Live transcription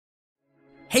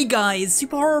Hey guys,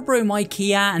 SuperHorrorBro Mike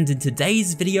here, and in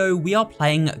today's video we are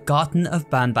playing Garten of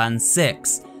Banban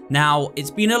 6. Now,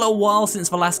 it's been a little while since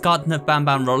the last Garten of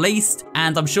Banban released,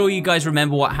 and I'm sure you guys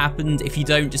remember what happened. If you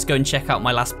don't, just go and check out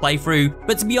my last playthrough.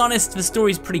 But to be honest, the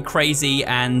story's pretty crazy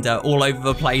and all over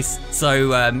the place,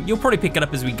 so you'll probably pick it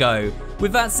up as we go.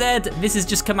 With that said, this has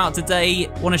just come out today.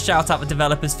 Want to shout out the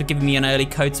developers for giving me an early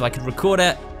code so I could record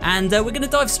it. And we're going to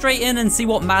dive straight in and see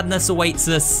what madness awaits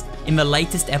us in the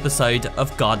latest episode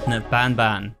of Garten of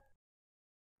Banban.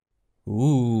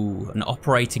 Ooh, an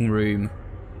operating room.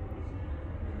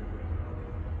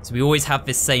 So we always have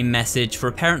this same message. For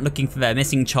a parent looking for their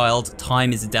missing child,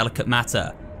 time is a delicate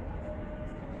matter.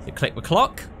 So click the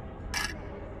clock.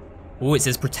 Oh, it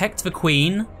says protect the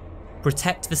queen,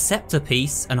 protect the scepter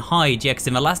piece, and hide. Yeah, because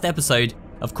in the last episode,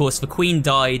 of course, the queen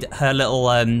died. Her little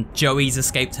Joeys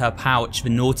escaped her pouch, the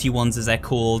naughty ones as they're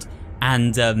called.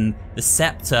 And the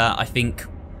scepter, I think,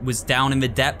 was down in the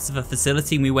depths of a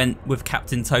facility, and we went with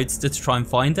Captain Toadster to try and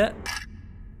find it.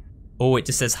 Oh, it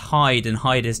just says hide, and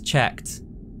hide is checked.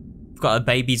 We've got a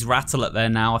baby's rattle up there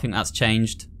now. I think that's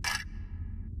changed.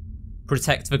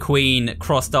 Protect the queen,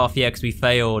 crossed off, yeah, because we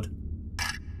failed.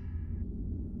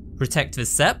 Protect the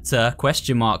scepter,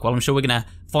 question mark. Well, I'm sure we're gonna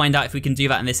find out if we can do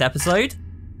that in this episode.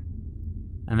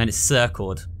 And then it's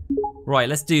circled. Right,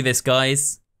 let's do this,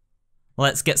 guys.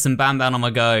 Let's get some Banban on the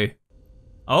go.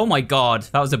 Oh my god,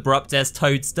 that was abrupt. There's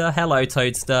Toadster. Hello,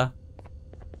 Toadster.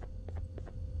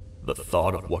 The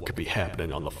thought of what could be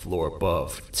happening on the floor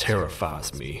above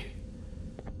terrifies me.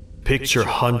 Picture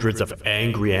hundreds of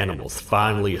angry animals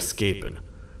finally escaping,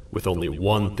 with only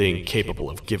one thing capable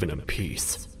of giving them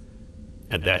peace.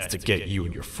 And that's to get you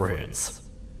and your friends.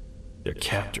 Their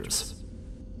captors.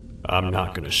 I'm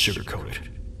not gonna sugarcoat it.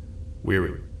 We're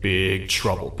in big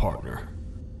trouble, partner.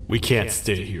 We can't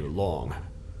stay here long.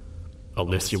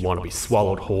 Unless you want to be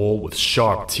swallowed whole with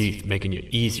sharp teeth making you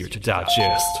easier to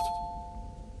digest.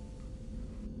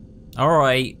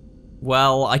 Alright.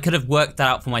 Well, I could have worked that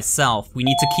out for myself. We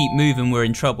need to keep moving, we're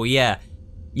in trouble, yeah.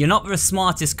 You're not the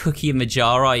smartest cookie in the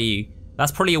jar, are you?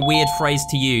 That's probably a weird phrase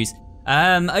to use.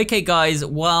 Okay guys,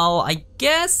 well, I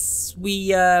guess we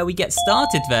get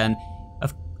started then.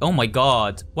 Oh my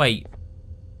god, wait.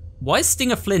 Why is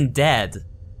Stinger Flynn dead?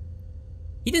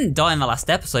 He didn't die in the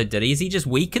last episode, did he? Is he just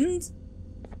weakened?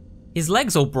 His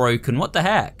leg's all broken, what the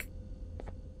heck?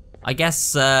 I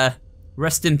guess,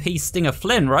 rest in peace Stinger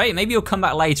Flynn, right? Maybe he'll come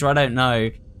back later, I don't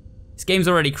know. This game's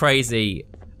already crazy.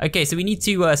 Okay, so we need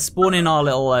to spawn in our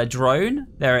little drone.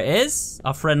 There it is,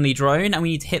 our friendly drone, and we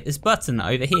need to hit this button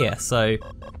over here. So,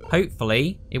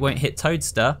 hopefully, it won't hit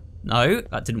Toadster. No,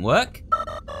 that didn't work.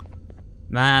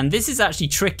 Man, this is actually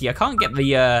tricky. I can't get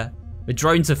the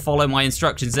drone to follow my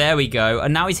instructions. There we go.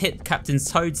 And now he's hit Captain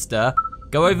Toadster.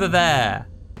 Go over there.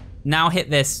 Now hit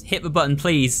this. Hit the button,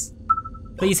 please.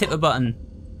 Please hit the button.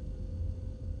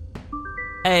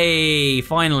 Hey,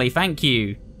 finally. Thank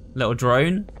you, little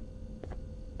drone.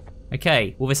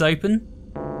 Okay, will this open?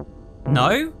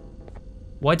 No?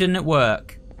 Why didn't it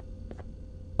work?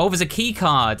 Oh, there's a key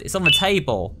card. It's on the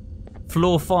table.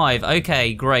 Floor 5.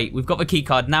 Okay, great. We've got the key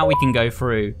card. Now we can go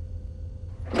through.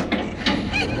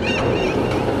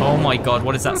 Oh my god,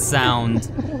 what is that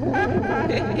sound?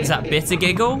 Is that Bitter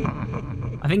Giggle?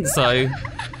 I think so.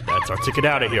 That's our ticket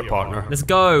out of here, partner. Let's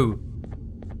go.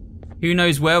 Who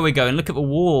knows where we're going? Look at the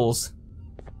walls.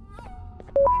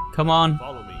 Come on.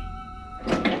 Follow me.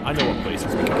 I know what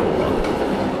places we can go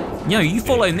up. No, you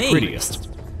follow me. Prettiest.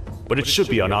 But it should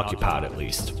be unoccupied at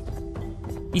least.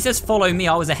 He says follow me,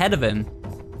 I was ahead of him.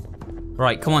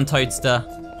 Right, come on, Toadster.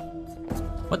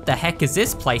 What the heck is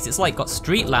this place? It's like got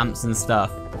street lamps and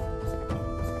stuff.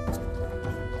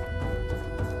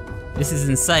 This is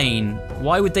insane.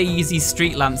 Why would they use these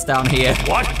street lamps down here?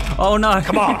 What? Oh no.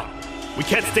 Come on. We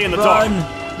can't stay in the Run,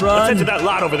 dark. run. Let's enter that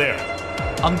lot over there.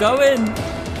 I'm going.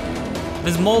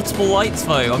 There's multiple lights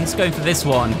though. I'm just going for this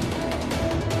one.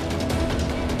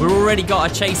 We've already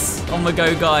got a chase on the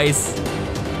go, guys.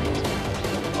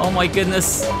 Oh my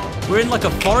goodness. We're in like a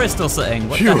forest or something.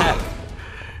 What the heck?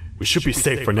 We should be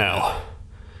safe for now.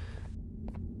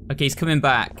 Okay, he's coming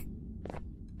back.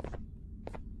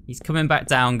 He's coming back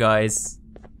down, guys.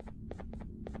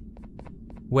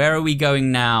 Where are we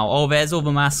going now? Oh, there's all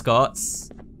the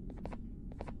mascots.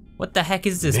 What the heck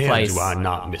is this place? Do I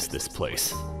not miss this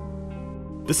place?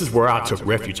 This is where I took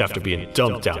refuge after being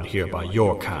dumped down here by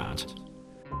your kind.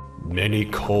 Many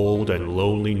cold and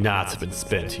lonely nights have been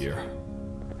spent here.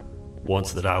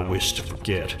 Ones that I wish to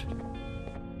forget.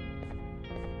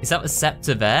 Is that the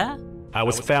scepter there? I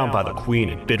was found by the Queen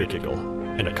and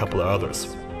Bittergiggle, and a couple of others,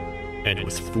 and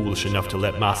was foolish enough to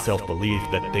let myself believe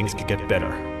that things could get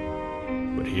better.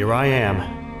 But here I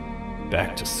am,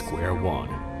 back to square one.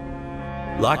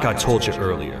 Like I told you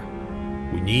earlier,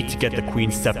 we need to get the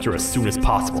Queen's Scepter as soon as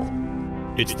possible.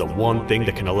 It's the one thing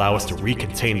that can allow us to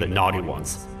recontain the naughty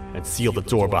ones and seal the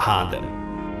door behind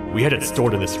them. We had it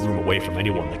stored in this room away from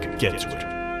anyone that could get to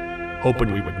it,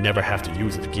 hoping we would never have to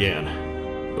use it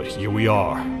again. But here we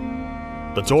are.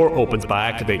 The door opens by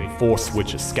activating 4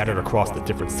 switches scattered across the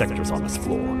different sectors on this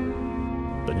floor.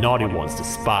 The naughty ones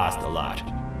despise the light.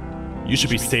 You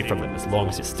should be safe from them as long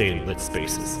as you stay in lit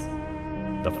spaces.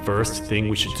 The first thing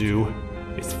we should do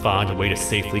is find a way to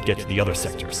safely get to the other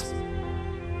sectors.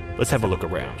 Let's have a look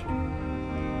around.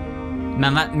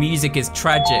 Man, that music is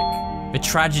tragic. The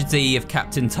tragedy of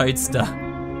Captain Toadster.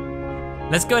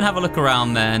 Let's go and have a look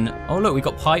around then. Oh look, we've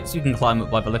got pipes we can climb up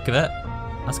by the look of it.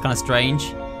 That's kind of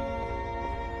strange.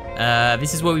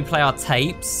 This is where we play our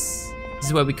tapes. This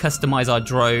is where we customize our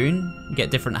drone, get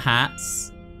different hats.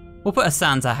 We'll put a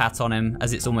Santa hat on him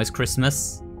as it's almost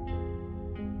Christmas.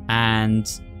 And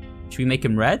should we make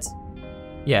him red?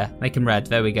 Yeah, make him red.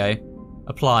 There we go.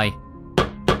 Apply.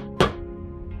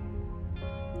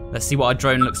 Let's see what our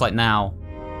drone looks like now.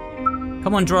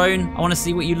 Come on, drone. I want to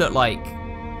see what you look like.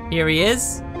 Here he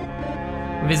is.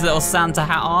 With his little Santa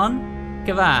hat on. Look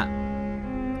at that.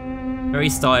 Very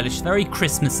stylish, very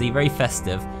Christmassy, very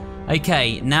festive.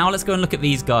 Okay, now let's go and look at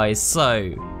these guys.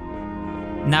 So,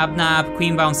 Nab Nab,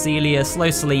 Queen Bouncelia,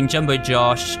 Slow Celine, Jumbo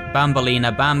Josh,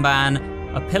 Bambalina, Banban,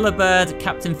 Apilla Bird,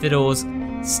 Captain Fiddles,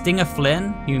 Stinger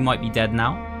Flynn, who might be dead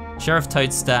now, Sheriff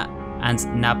Toadster, and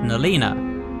Nabnalina.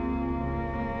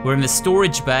 We're in the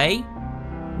storage bay.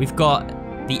 We've got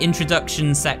the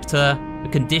introduction sector, the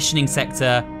conditioning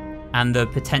sector, and the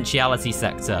potentiality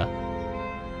sector.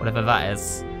 Whatever that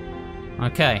is.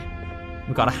 Okay,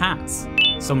 we've got a hat.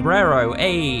 Sombrero,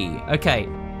 hey, okay.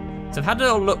 So I've had a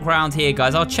little look around here,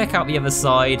 guys. I'll check out the other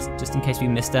side, just in case we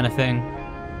missed anything.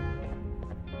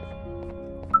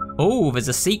 Oh, there's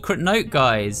a secret note,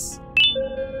 guys.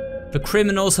 The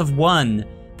criminals have won.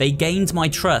 They gained my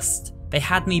trust. They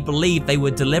had me believe they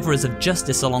were deliverers of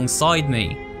justice alongside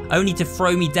me, only to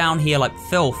throw me down here like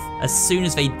filth as soon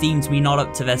as they deemed me not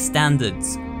up to their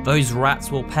standards. Those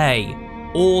rats will pay.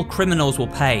 All criminals will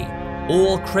pay.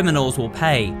 All criminals will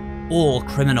pay. All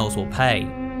criminals will pay.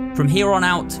 From here on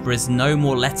out, there is no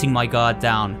more letting my guard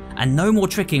down, and no more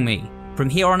tricking me. From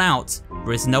here on out,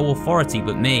 there is no authority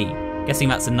but me. Guessing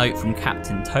that's a note from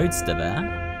Captain Toadster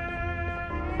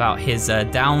there. About his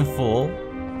downfall.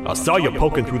 I saw you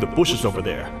poking through the bushes over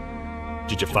there.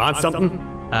 Did you find something?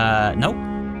 Nope.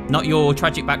 Not your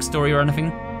tragic backstory or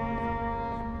anything.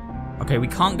 Okay, we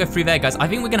can't go through there, guys. I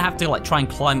think we're gonna have to like try and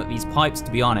climb up these pipes,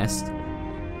 to be honest.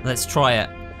 Let's try it.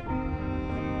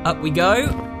 Up we go.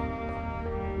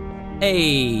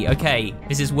 Hey, okay,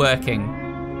 this is working.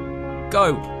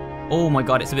 Go. Oh my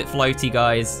god, it's a bit floaty,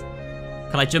 guys.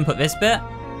 Can I jump up this bit?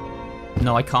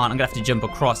 No, I can't. I'm gonna have to jump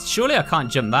across. Surely I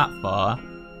can't jump that far.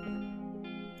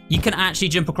 You can actually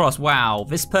jump across. Wow,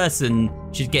 this person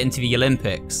should get into the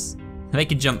Olympics. They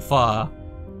can jump far.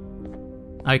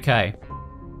 Okay.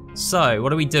 So,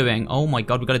 what are we doing? Oh my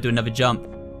god, we've got to do another jump.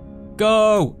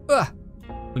 Go! Ugh.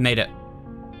 We made it.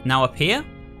 Now up here?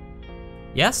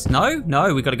 Yes? No?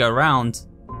 No, we've got to go around.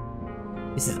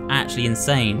 This is actually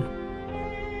insane.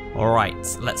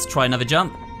 Alright, let's try another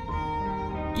jump.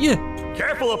 Yeah.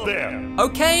 Careful up there!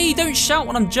 Okay, don't shout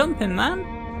when I'm jumping, man.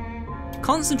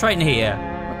 Concentrating here.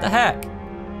 What the heck?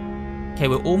 Okay,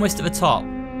 we're almost at the top.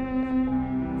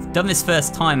 I've done this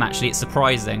first time, actually. It's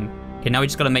surprising. Okay, now we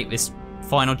just got to make this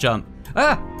final jump.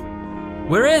 Ah!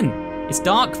 We're in! It's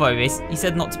dark, though. He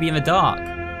said not to be in the dark.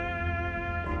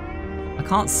 I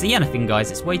can't see anything,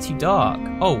 guys. It's way too dark.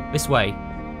 Oh, this way.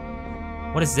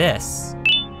 What is this?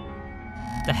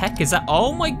 The heck is that?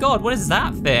 Oh my god, what is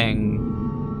that thing?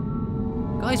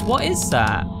 Guys, what is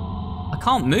that? I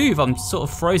can't move. I'm sort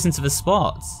of frozen to the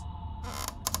spot.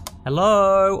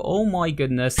 Hello? Oh my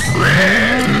goodness.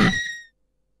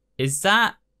 Is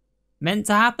that meant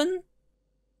to happen?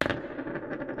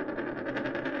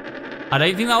 I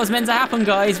don't think that was meant to happen,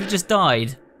 guys. We just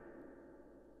died.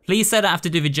 Please say I don't have to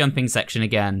do the jumping section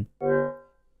again.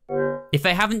 If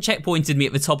they haven't checkpointed me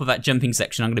at the top of that jumping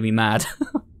section, I'm gonna be mad.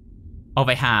 Oh,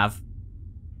 they have.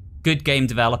 Good game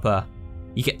developer.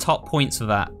 You get top points for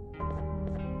that.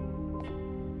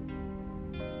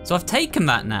 So I've taken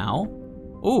that now.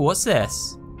 Oh, what's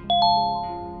this?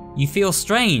 You feel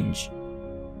strange.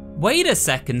 Wait a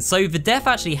second, so the death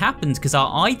actually happened because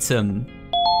our item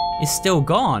is still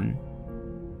gone.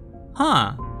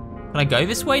 Huh. Can I go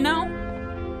this way now?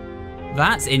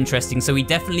 That's interesting, so we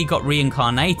definitely got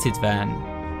reincarnated then.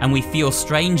 And we feel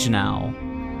strange now.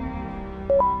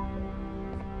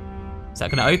 Is that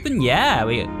gonna open? Yeah,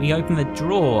 we open the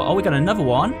drawer. Oh, we got another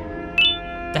one.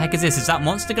 The heck is this? Is that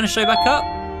monster gonna show back up?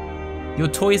 Your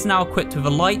toy is now equipped with a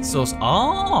light source.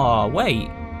 Ah, wait.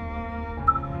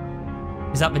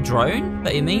 Is that the drone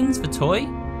that it means, the toy?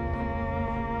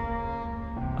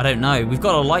 I don't know. We've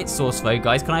got a light source though,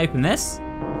 guys. Can I open this?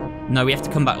 No, we have to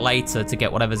come back later to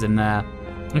get whatever's in there.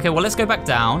 Okay, well, let's go back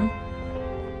down.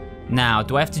 Now,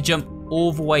 do I have to jump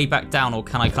all the way back down, or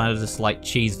can I kind of just like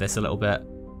cheese this a little bit?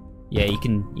 Yeah, you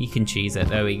can cheese it.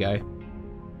 There we go.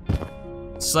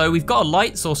 So we've got a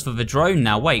light source for the drone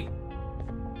now. Wait.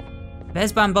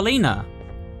 There's Banbalina.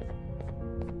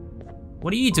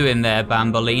 What are you doing there,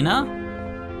 Banbalina?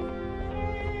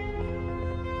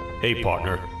 Hey,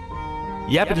 partner.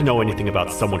 You happen to know anything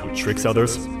about someone who tricks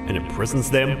others and imprisons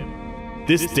them?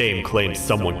 This dame claims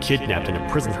someone kidnapped and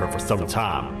imprisoned her for some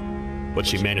time, but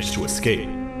she managed to escape.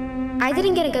 I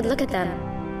didn't get a good look at them.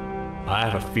 I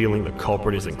have a feeling the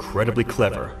culprit is incredibly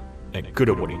clever and good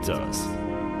at what he does,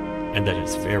 and that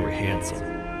he's very handsome.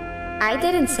 I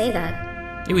didn't say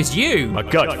that. It was you. My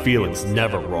gut feeling's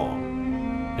never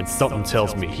wrong, and something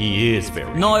tells me he is very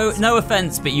handsome. No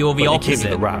offense, but you're the opposite. You came to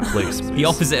the right place, The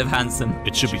opposite of handsome.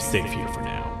 It should be safe here for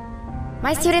now.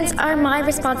 My students are my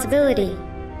responsibility.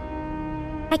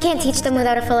 I can't teach them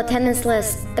without a full attendance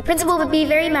list. The principal would be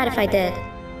very mad if I did.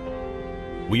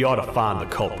 We ought to find the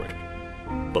culprit,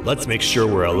 but let's make sure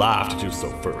we're alive to do so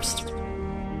first.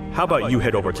 How about you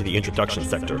head over to the introduction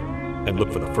sector and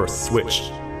look for the first switch?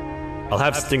 I'll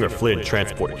have Stinger Flynn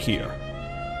transported here.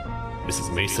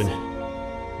 Mrs. Mason,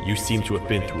 you seem to have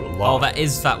been through a lot. Oh, that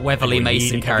is that Weatherly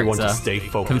Mason Everyone character. to stay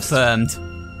focused. Confirmed.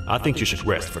 I think you should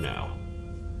rest for now.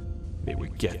 May we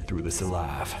get through this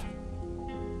alive.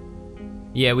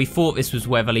 Yeah, we thought this was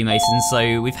Weatherly Mason,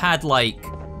 so we've had like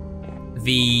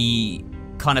the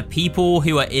kind of people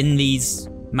who are in these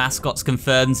mascots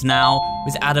confirmed now.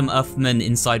 With Adam Uffman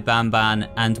inside Banban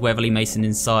and Weatherly Mason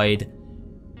inside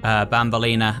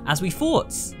Banbalina, as we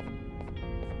thought.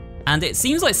 And it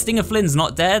seems like Stinger Flynn's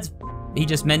not dead. He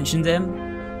just mentioned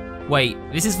him. Wait,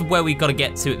 this is where we got to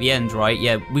get to at the end, right?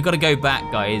 Yeah, we got to go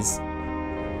back, guys.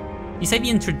 You say the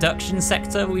introduction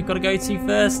sector we've got to go to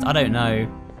first? I don't know.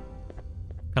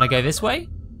 Can I go this way?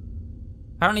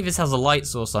 Apparently this has a light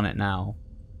source on it now.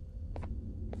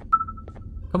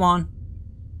 Come on.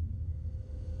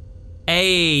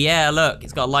 Hey, yeah, look,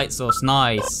 it's got a light source,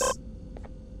 nice.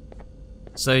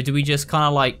 So do we just kind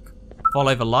of like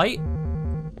follow the light?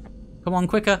 Come on,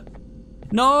 quicker.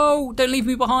 No, don't leave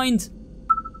me behind.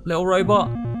 Little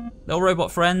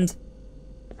robot friend.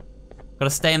 Gotta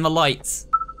stay in the light.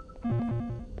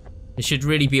 There should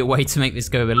really be a way to make this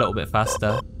go a little bit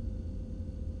faster.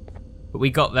 But we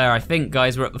got there, I think,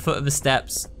 guys. We're at the foot of the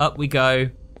steps. Up we go.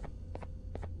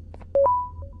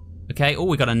 Okay, oh,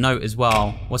 we got a note as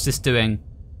well. What's this doing?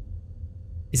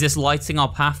 Is this lighting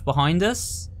our path behind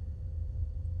us?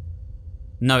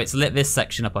 No, it's lit this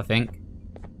section up, I think.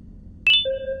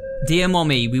 Dear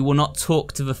Mommy, we will not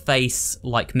talk to the face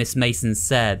like Miss Mason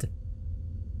said.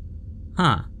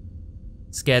 Huh.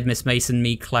 Scared Miss Mason,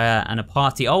 me, Claire, and a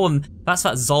party. Oh, and that's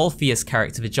that Zolphius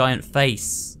character, the giant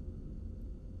face.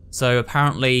 So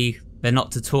apparently they're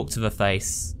not to talk to the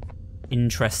face.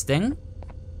 Interesting.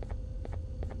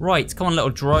 Right, come on,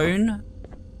 little drone.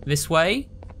 This way.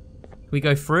 Can we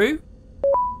go through?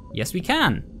 Yes, we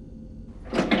can.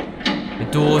 The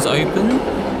door's open.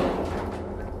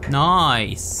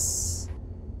 Nice.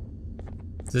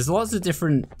 There's lots of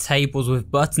different tables with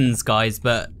buttons, guys,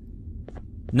 but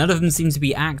none of them seem to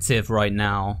be active right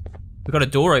now. We've got a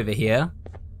door over here.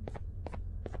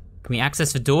 Can we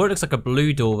access the door? It looks like a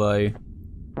blue door, though.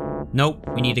 Nope,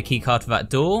 we need a key card for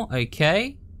that door.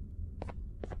 Okay.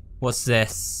 What's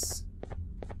this?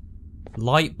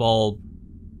 Light bulb.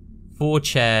 4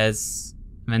 chairs.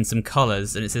 And then some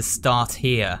colors, and it says start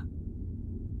here.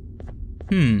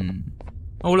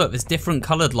 Oh look, there's different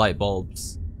colored light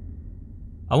bulbs.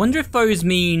 I wonder if those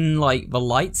mean like the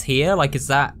lights here, like is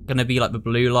that gonna be like the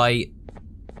blue light?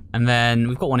 And then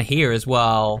we've got one here as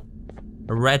well,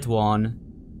 a red one.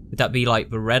 Would that be like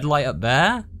the red light up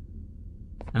there?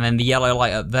 And then the yellow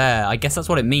light up there. I guess that's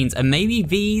what it means. And maybe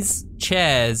these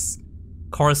chairs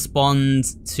correspond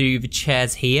to the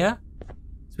chairs here.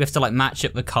 So we have to like match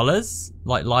up the colors,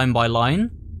 like line by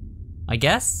line, I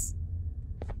guess.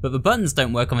 But the buttons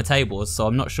don't work on the tables, so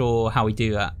I'm not sure how we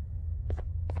do that.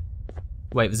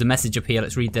 Wait, there's a message up here,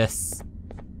 let's read this.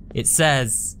 It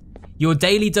says, your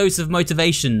daily dose of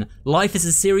motivation. Life is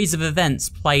a series of events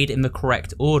played in the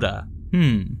correct order.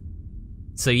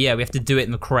 So yeah, we have to do it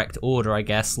in the correct order, I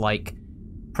guess, like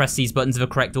press these buttons in the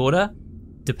correct order,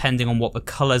 depending on what the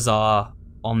colors are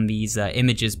on these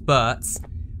images, but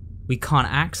we can't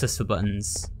access the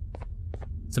buttons.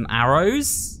 Some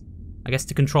arrows, I guess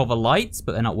to control the lights,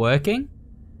 but they're not working.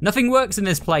 Nothing works in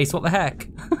this place, what the heck?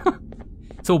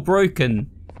 It's all broken.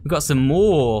 We've got some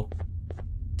more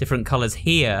different colors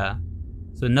here.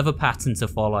 So another pattern to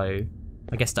follow.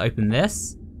 I guess to open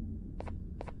this.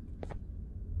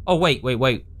 Oh, wait.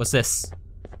 What's this?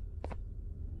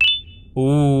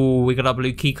 Ooh, we got our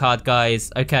blue key card,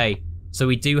 guys. Okay, so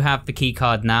we do have the key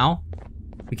card now.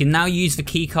 We can now use the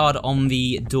key card on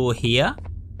the door here.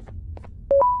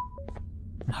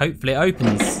 And hopefully it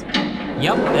opens.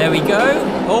 Yep, there we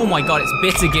go. Oh my god, it's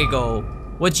Bitter Giggle.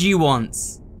 What do you want?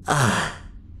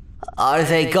 Are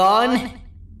they gone?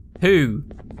 Who?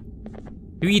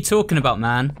 Who are you talking about,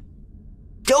 man?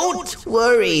 Don't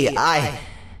worry,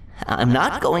 I'm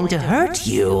not going to hurt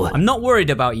you. I'm not worried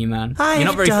about you, man. You're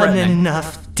not very I've done threatening.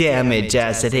 enough damage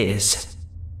as it is.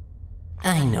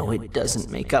 I know it doesn't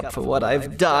make up for what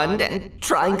I've done and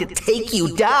trying to take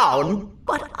you down,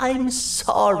 but I'm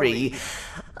sorry.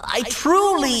 I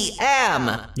truly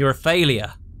am. You're a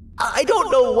failure. I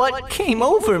don't know what came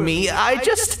over me. I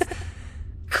just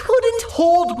couldn't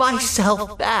hold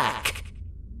myself back.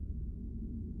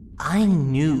 I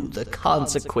knew the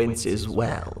consequences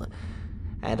well,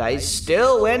 and I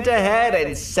still went ahead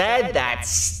and said that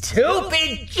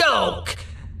stupid joke.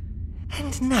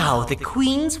 And now the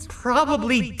Queen's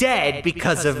probably dead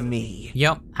because of me.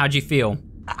 Yep, how'd you feel?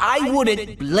 I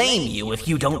wouldn't blame you if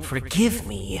you don't forgive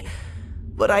me,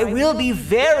 but I will be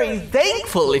very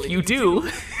thankful if you do.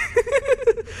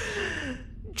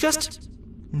 Just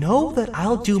know that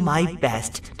I'll do my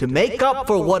best to make up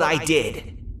for what I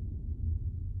did.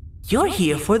 You're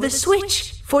here for the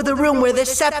switch, for the room where the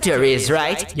scepter is,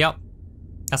 right? Yep,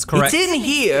 that's correct. It's in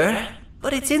here,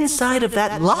 but it's inside of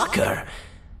that locker.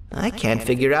 I can't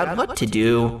figure out what to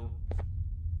do.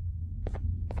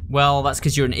 Well, that's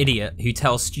because you're an idiot who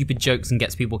tells stupid jokes and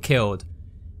gets people killed.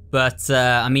 But,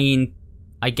 I mean,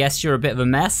 I guess you're a bit of a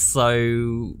mess,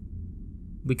 so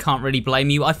we can't really blame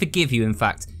you. I forgive you, in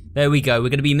fact. There we go. We're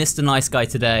going to be Mr. Nice Guy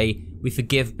today. We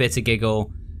forgive Bitter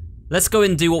Giggle. Let's go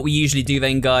and do what we usually do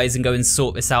then, guys, and go and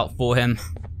sort this out for him.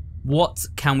 What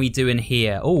can we do in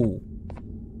here? Oh.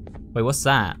 Wait, what's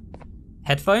that?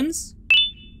 Headphones?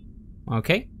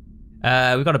 Okay.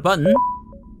 We've got a button.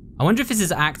 I wonder if this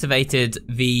has activated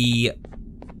the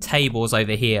tables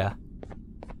over here.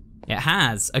 It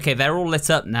has. Okay, they're all lit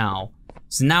up now.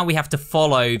 So now we have to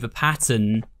follow the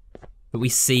pattern that we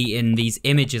see in these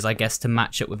images, I guess, to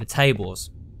match up with the tables.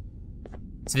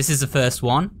 So this is the first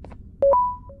one.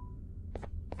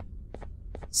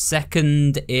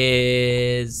 Second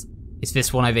is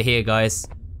this one over here, guys.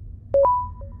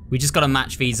 We just gotta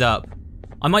match these up.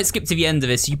 I might skip to the end of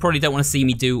this. You probably don't want to see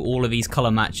me do all of these color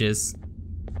matches.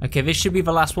 Okay, this should be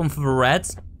the last one for the red.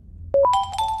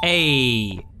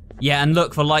 Hey! Yeah, and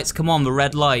look, the lights come on, the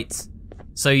red light.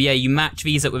 So yeah, you match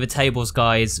these up with the tables,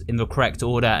 guys, in the correct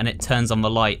order, and it turns on the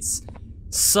lights.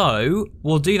 So,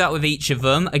 we'll do that with each of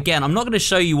them. Again, I'm not going to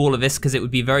show you all of this because it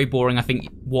would be very boring, I think,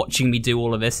 watching me do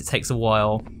all of this. It takes a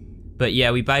while. But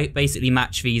yeah, we basically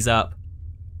match these up.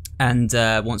 And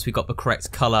once we've got the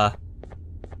correct color,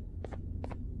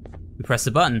 we press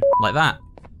the button, like that.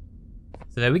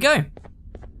 So there we go.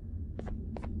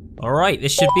 Alright,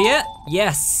 this should be it.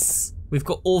 Yes! We've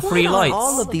got all three lights. What are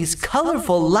all of these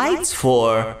colorful lights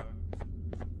for?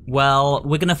 Well,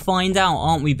 we're gonna find out,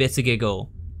 aren't we, Bitter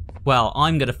Giggle? Well,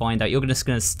 I'm gonna find out. You're just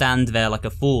gonna stand there like a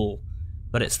fool.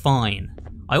 But it's fine.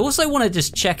 I also want to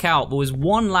just check out, there was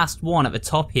one last one at the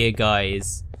top here,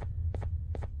 guys.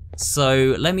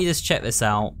 So, let me just check this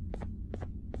out.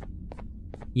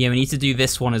 Yeah, we need to do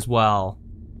this one as well.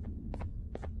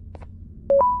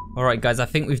 Alright, guys, I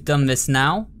think we've done this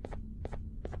now.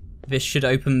 This should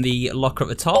open the locker at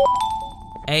the top.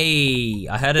 Hey,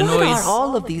 I heard a noise. What are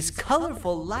all of these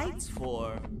colorful lights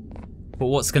for? But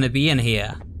what's going to be in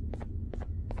here?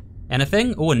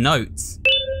 Anything? Oh, a note.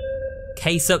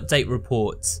 Case update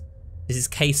report. This is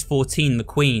Case 14, the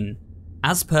Queen.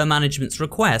 As per management's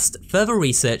request, further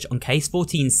research on Case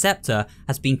 14's scepter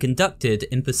has been conducted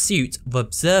in pursuit of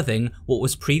observing what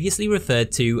was previously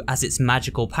referred to as its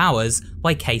magical powers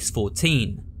by Case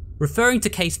 14. Referring to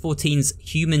Case 14's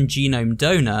human genome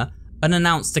donor,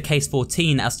 unannounced to Case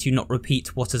 14 as to not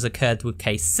repeat what has occurred with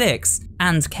Case 6,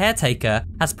 and Caretaker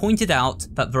has pointed out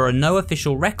that there are no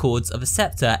official records of a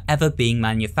scepter ever being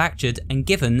manufactured and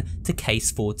given to Case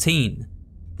 14.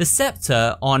 The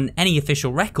scepter, on any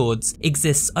official records,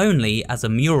 exists only as a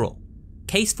mural.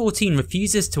 Case 14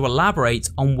 refuses to elaborate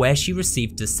on where she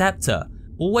received the scepter,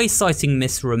 always citing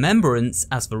misremembrance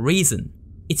as the reason.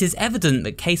 It is evident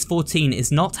that Case 14 is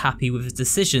not happy with the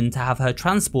decision to have her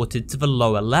transported to the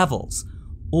lower levels.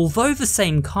 Although the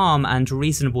same calm and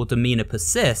reasonable demeanour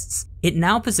persists, it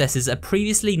now possesses a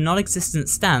previously non-existent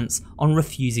stance on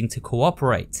refusing to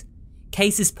cooperate.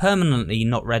 Case is permanently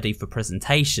not ready for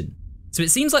presentation. So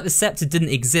it seems like the scepter didn't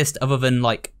exist other than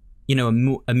like, you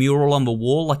know, a mural on the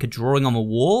wall, like a drawing on the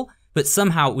wall, but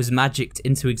somehow it was magicked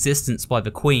into existence by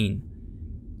the Queen.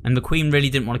 And the Queen really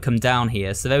didn't want to come down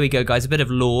here, so there we go guys, a bit of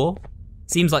lore.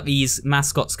 Seems like these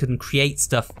mascots can create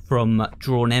stuff from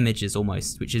drawn images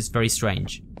almost, which is very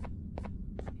strange.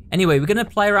 Anyway, we're going to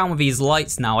play around with these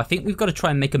lights now. I think we've got to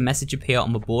try and make a message appear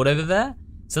on the board over there.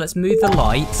 So let's move the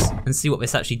light and see what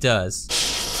this actually does.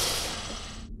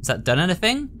 Has that done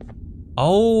anything?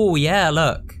 Oh yeah,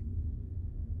 look.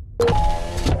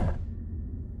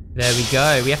 There we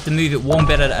go. We have to move it one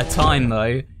bit at a time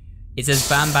though. It says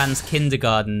Banban's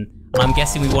kindergarten. And I'm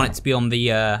guessing we want it to be on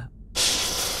the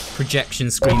projection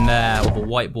screen there, or the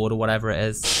whiteboard or whatever it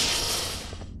is.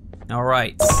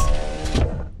 Alright.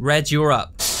 Red, you're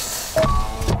up.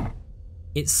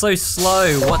 It's so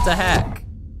slow, what the heck?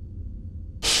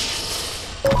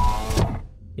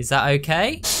 Is that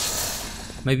okay?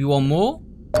 Maybe one more?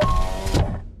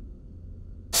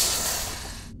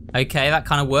 Okay, that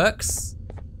kind of works.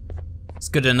 It's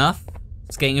good enough.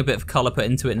 It's getting a bit of colour put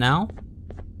into it now.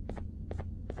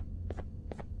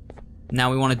 Now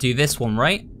we want to do this one,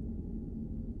 right?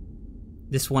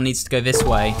 This one needs to go this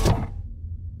way.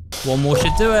 One more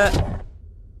should do it.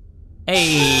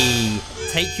 Hey,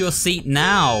 take your seat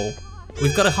now.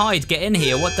 We've got to hide, get in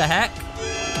here, what the heck?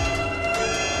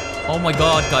 Oh my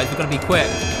god, guys, we've got to be quick.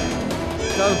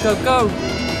 Go, go, go.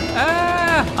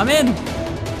 Ah, I'm in.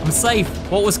 I'm safe.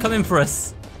 What was coming for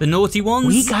us? The naughty ones?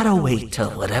 We gotta wait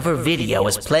till whatever video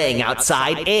is playing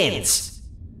outside ends.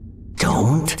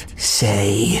 Don't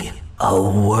say a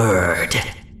word.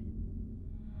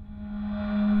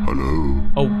 Hello?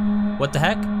 Oh, what the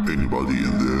heck? Anybody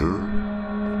in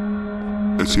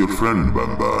there? It's your friend,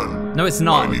 Banban. No, it's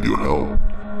not. I need your help.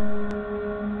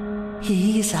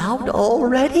 He's out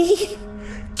already?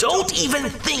 Don't even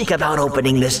think about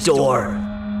opening this door.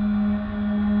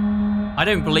 I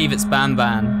don't believe it's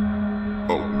Banban.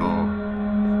 Oh no.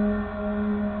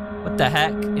 What the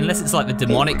heck? Unless it's like the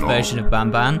demonic version of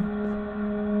Banban.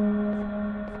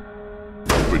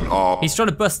 Open up. He's trying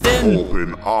to bust in.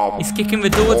 Open up. He's kicking the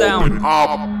door down. Open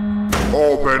up.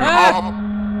 Open up.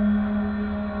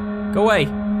 Go away.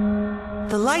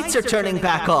 The lights are turning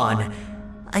back on.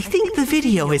 I think the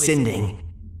video is ending.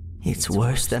 It's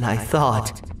worse than I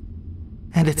thought.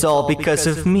 And it's all because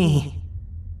of me.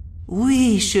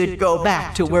 We should go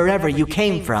back to wherever you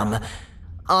came from.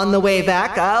 On the way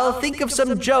back, I'll think of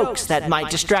some jokes that might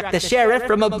distract the sheriff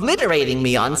from obliterating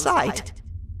me on sight.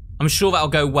 I'm sure that'll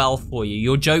go well for you.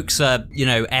 Your jokes are, you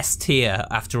know, S tier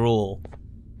after all.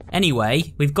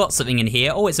 Anyway, we've got something in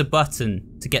here. Oh, it's a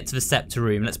button to get to the scepter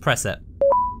room. Let's press it.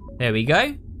 There we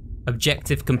go.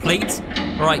 Objective complete.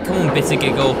 All right, come on, Bitter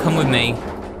Giggle, come with me.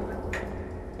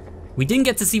 We didn't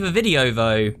get to see the video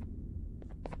though.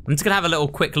 I'm just gonna have a little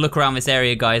quick look around this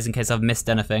area, guys, in case I've missed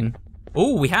anything.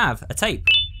 Oh, we have a tape.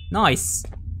 Nice.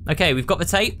 Okay, we've got the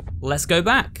tape. Let's go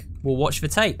back. We'll watch the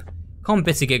tape. Come on,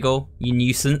 Bitter Giggle, you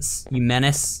nuisance, you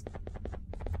menace.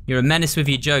 You're a menace with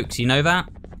your jokes, you know that?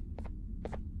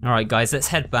 All right, guys, let's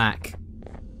head back.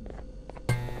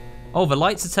 Oh, the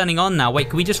lights are turning on now. Wait,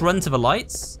 can we just run to the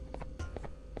lights?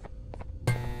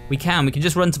 We can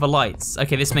just run to the lights.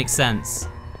 Okay, this makes sense.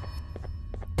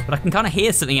 But I can kind of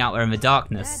hear something out there in the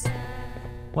darkness.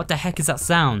 What the heck is that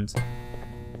sound?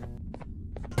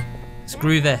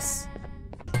 Screw this.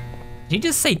 Did he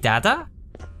just say Dada?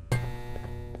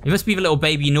 It must be the little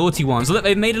baby naughty ones. Look,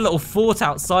 they've made a little fort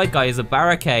outside, guys, a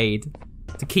barricade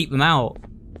to keep them out.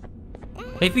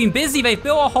 They've been busy, they've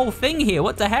built a whole thing here,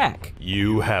 what the heck?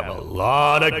 You have a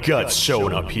lot of guts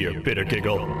showing up here, Bitter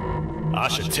Giggle. I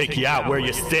should take you out where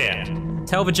you stand.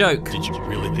 Tell the joke. Did you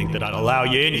really think that I'd allow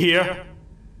you in here?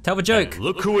 Tell the joke. And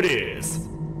look who it is.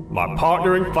 My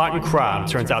partner in fighting crime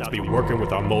turns out to be working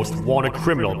with our most wanted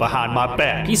criminal behind my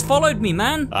back. He's followed me,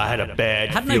 man. I had a bad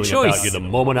no feeling about choice. you the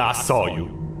moment I saw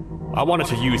you. I wanted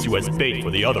to use you as bait for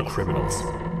the other criminals,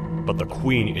 but the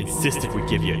Queen insisted we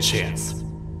give you a chance.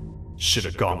 Should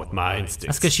have gone with my instincts.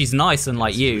 That's because she's nice,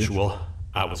 unlike you. As usual,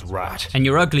 I was right. And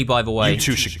you're ugly, by the way. You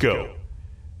two should go.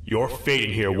 Your fate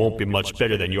in here won't be much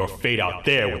better than your fate out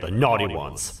there with the naughty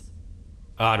ones.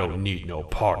 I don't need no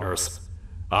partners.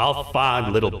 I'll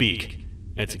find Little Beak,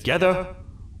 and together,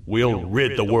 we'll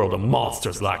rid the world of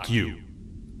monsters like you.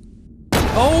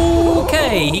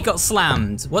 Okay, he got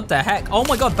slammed. What the heck? Oh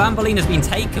my god, Banbalina's been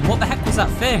taken. What the heck was that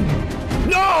thing?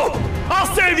 No!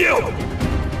 I'll save you!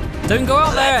 Don't go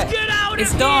out there. Let's get out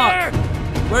it's of dark. here!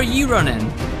 Where are you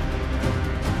running?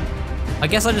 I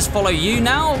guess I just follow you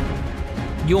now?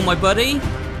 You're my buddy?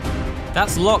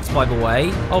 That's locked, by the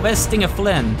way. Oh, there's Stinger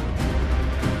Flynn.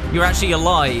 You're actually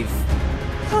alive.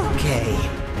 Okay.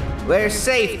 We're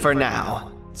safe for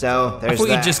now. So, there's I thought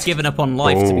that. you'd just given up on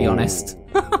life, to be honest.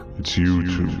 It's you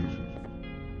two.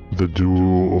 The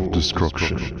duo of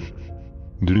destruction.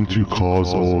 Didn't you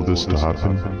cause all of this to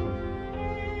happen?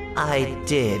 I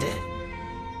did.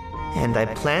 And I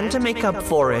plan to make up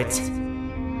for it.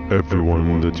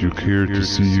 Everyone that you care to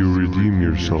see you redeem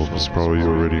yourself is probably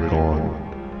already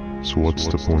gone. So what's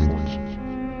the point?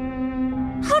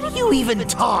 How do you even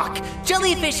talk?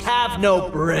 Jellyfish have no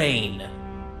brain.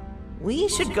 We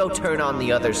should go turn on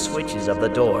the other switches of the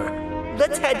door.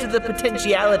 Let's head to the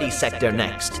potentiality sector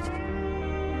next.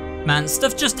 Man,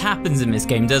 stuff just happens in this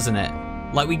game, doesn't it?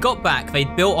 Like, we got back, they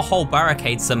built a whole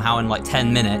barricade somehow in like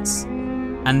 10 minutes.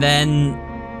 And then,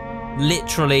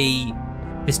 literally,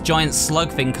 this giant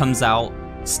slug thing comes out,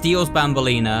 steals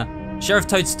Bambolina. Sheriff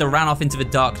Toadster ran off into the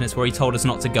darkness where he told us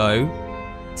not to go.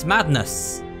 It's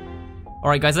madness.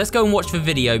 Alright guys, let's go and watch the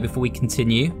video before we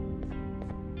continue.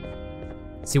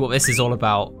 See what this is all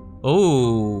about.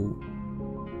 Ooh.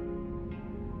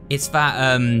 It's that,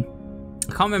 I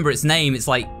can't remember its name. It's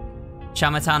like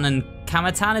Chamatan and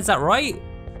Kamatan, is that right?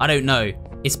 I don't know.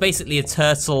 It's basically a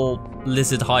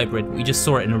turtle-lizard hybrid. We just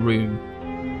saw it in a room.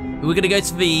 We're gonna go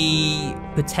to the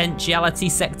potentiality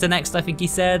sector next, I think he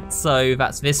said. So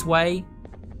that's this way.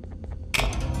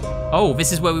 Oh,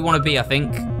 this is where we want to be, I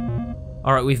think.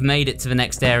 All right, we've made it to the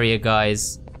next area,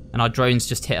 guys. And our drones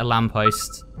just hit a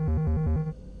lamppost.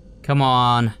 Come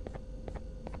on.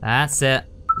 That's it.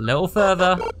 A little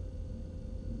further.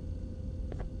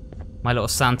 My little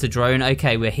Santa drone.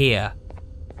 Okay, we're here.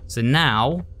 So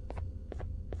now,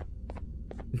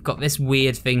 we've got this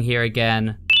weird thing here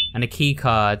again. And a key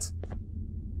card.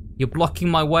 You're blocking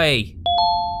my way.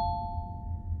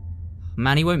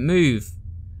 Man, he won't move.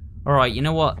 Alright, you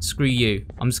know what? Screw you.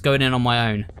 I'm just going in on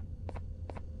my own.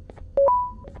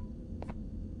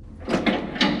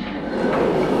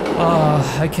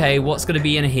 Oh, okay, what's gonna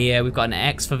be in here? We've got an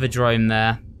X for the drone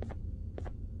there.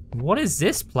 What is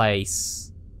this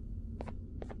place?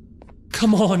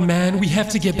 Come on, man, we have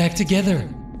to get back together.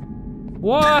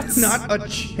 What? Not a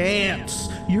chance.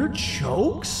 Your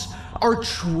jokes are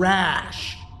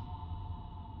trash.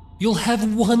 You'll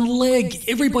have one leg.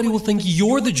 Everybody will think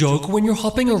you're the joke when you're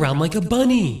hopping around like a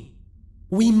bunny.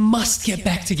 We must get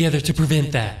back together to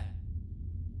prevent that.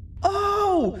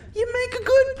 Oh, you make a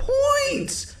good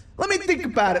point. Let me think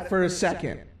about it for a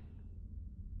second.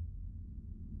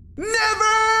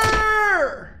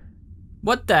 Never!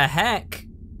 What the heck?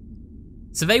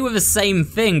 So they were the same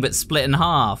thing but split in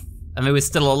half. And they were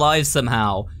still alive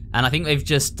somehow. And I think they've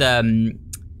just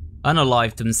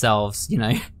unalived themselves, you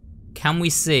know. Can we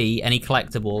see any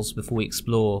collectibles before we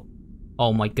explore?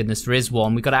 Oh my goodness, there is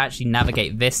one. We've got to actually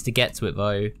navigate this to get to it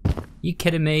though. You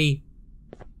kidding me?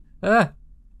 Oh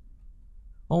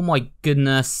my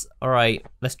goodness. Alright,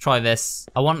 let's try this.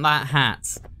 I want that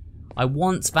hat. I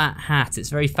want that hat. It's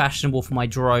very fashionable for my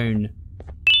drone.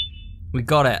 We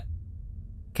got it.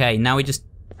 Okay, now we just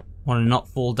want to not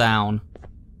fall down.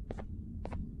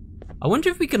 I wonder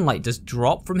if we can like just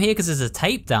drop from here because there's a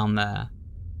tape down there.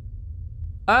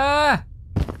 Ah!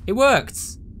 It worked!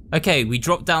 Okay, we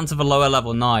dropped down to the lower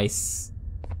level, nice.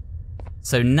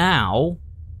 So now,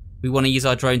 we want to use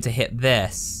our drone to hit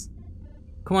this.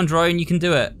 Come on drone, you can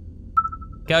do it.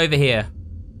 Go over here.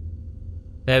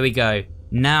 There we go.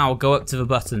 Now, go up to the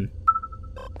button.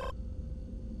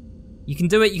 You can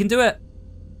do it, you can do it!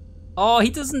 Oh, he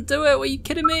doesn't do it, are you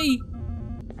kidding me?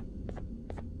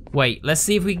 Wait, let's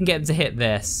see if we can get him to hit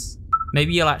this.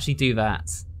 Maybe you'll actually do that.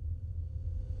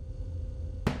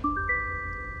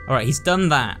 Alright, he's done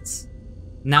that.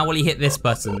 Now will he hit this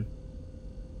button?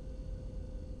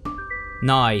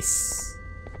 Nice.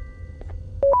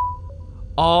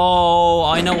 Oh,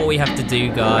 I know what we have to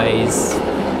do, guys.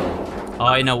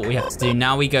 I know what we have to do.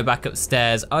 Now we go back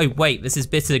upstairs. Oh, wait, this is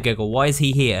Bitter Giggle. Why is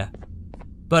he here?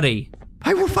 Buddy.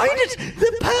 I will find it!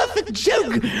 The perfect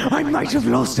joke! I might have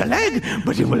lost a leg,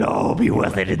 but it will all be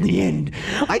worth it in the end.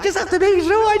 I just have to make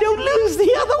sure I don't lose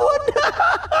the other one!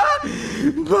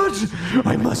 But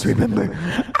I must remember,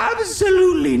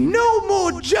 absolutely no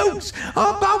more jokes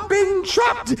about being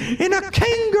trapped in a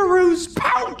kangaroo's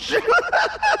pouch!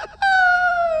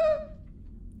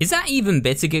 Is that even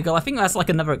Bitter Giggle? I think that's like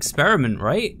another experiment,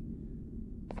 right?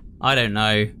 I don't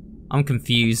know. I'm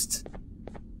confused.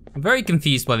 I'm very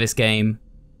confused by this game.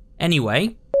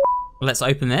 Anyway, let's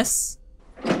open this.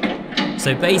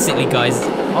 So basically, guys,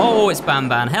 oh, it's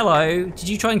Banban. Hello. Did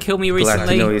you try and kill me recently?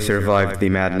 Glad to know you survived the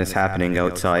madness happening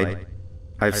outside.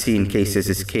 I've seen cases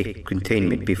escape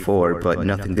containment before, but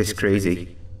nothing this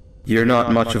crazy. You're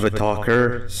not much of a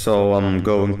talker, so I'm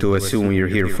going to assume you're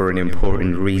here for an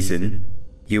important reason.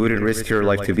 You wouldn't risk your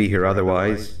life to be here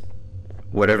otherwise.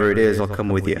 Whatever it is, I'll come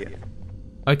with you.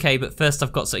 Okay, but first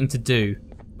I've got something to do.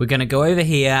 We're gonna go over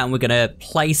here and we're gonna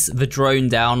place the drone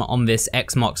down on this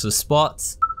X marks the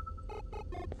spot.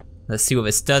 Let's see what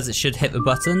this does. It should hit the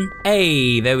button.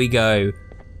 Hey, there we go.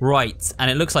 Right,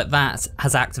 and it looks like that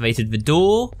has activated the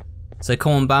door. So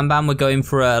come on, Banban, we're going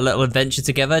for a little adventure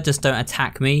together. Just don't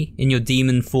attack me in your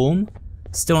demon form.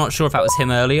 Still not sure if that was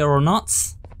him earlier or not.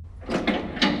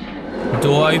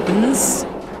 Door opens.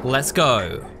 Let's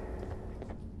go.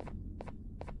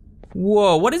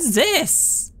 Whoa, what is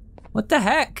this? What the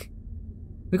heck?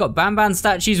 We got Banban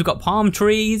statues, we got palm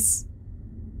trees.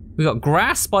 We got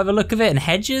grass by the look of it and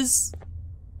hedges.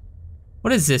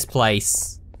 What is this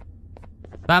place?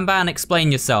 Banban,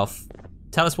 explain yourself.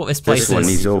 Tell us what this place is. This one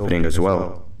needs opening as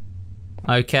well.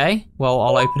 Okay, well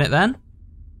I'll open it then.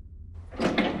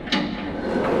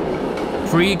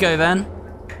 Through you go then.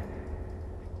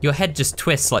 Your head just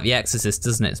twists like The Exorcist,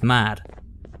 doesn't it? It's mad.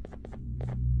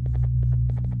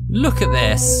 Look at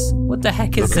this. What the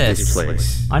heck is Look at this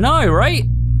place. I know, right?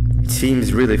 It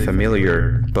seems really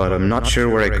familiar, but I'm not sure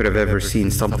where I could have ever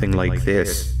seen something like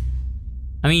this.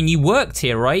 I mean, you worked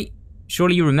here, right?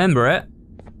 Surely you remember it.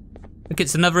 Look,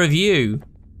 it's another of you.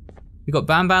 We've got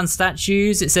Banban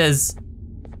statues. It says,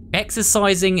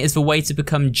 exercising is the way to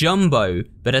become jumbo.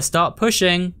 Better start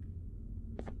pushing.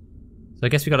 So I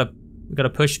guess we gotta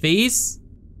push these.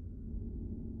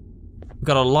 We've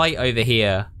got a light over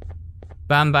here.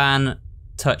 Banban,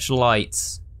 touch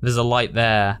light. There's a light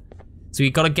there. So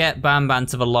we've got to get Banban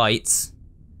to the light.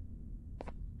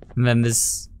 And then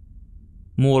there's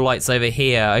more lights over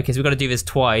here. Okay, so we've got to do this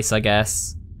twice, I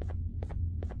guess.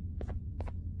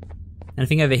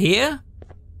 Anything over here?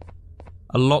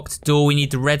 A locked door. We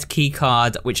need the red key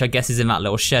card, which I guess is in that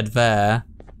little shed there.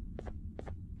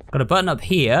 Got a button up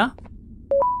here.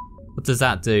 What does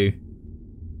that do?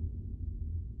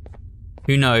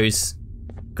 Who knows?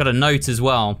 Got a note as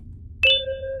well.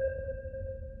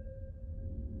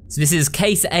 So this is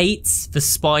Case 8, the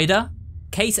spider.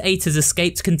 Case 8 has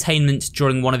escaped containment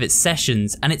during one of its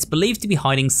sessions, and it's believed to be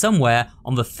hiding somewhere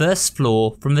on the first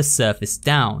floor from the surface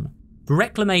down. The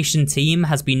reclamation team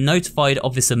has been notified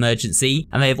of this emergency,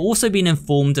 and they have also been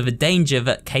informed of a danger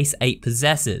that Case 8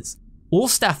 possesses. All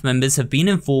staff members have been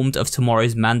informed of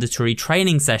tomorrow's mandatory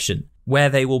training session, where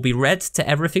they will be read to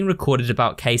everything recorded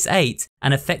about Case 8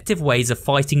 and effective ways of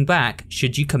fighting back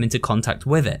should you come into contact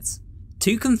with it.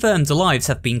 2 confirmed lives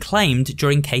have been claimed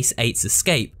during Case 8's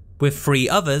escape, with 3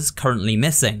 others currently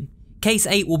missing. Case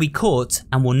 8 will be caught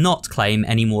and will not claim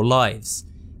any more lives.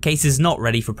 Case is not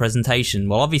ready for presentation.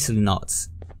 Well, obviously not.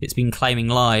 It's been claiming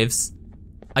lives.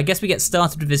 I guess we get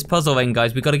started with this puzzle then,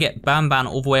 guys. We've got to get Banban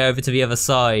all the way over to the other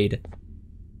side.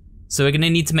 So we're going to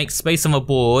need to make space on the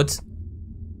board.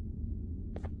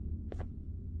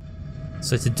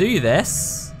 So to do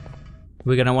this,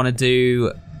 we're going to want to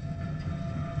do...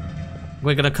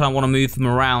 We're going to kind of want to move them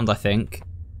around, I think.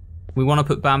 We want to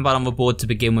put Banban on the board to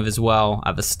begin with as well,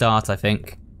 at the start, I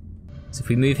think. So if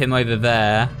we move him over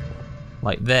there,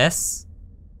 like this.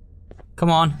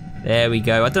 Come on. There we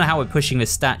go. I don't know how we're pushing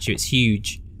this statue, it's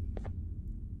huge.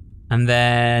 And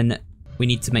then we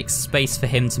need to make space for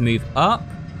him to move up.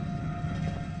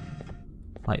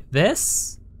 Like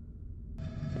this.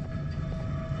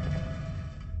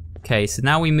 Okay, so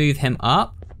now we move him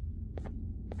up.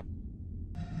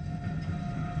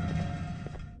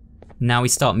 Now we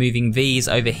start moving these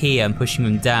over here and pushing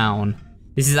them down.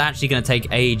 This is actually going to take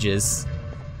ages.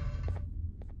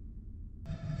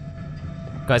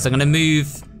 Guys, I'm going to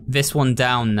move this one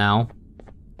down now.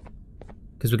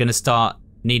 Because we're going to start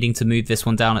needing to move this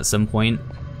one down at some point.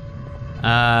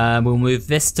 We'll move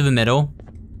this to the middle.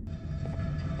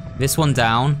 This one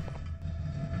down.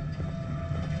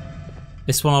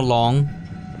 This one along.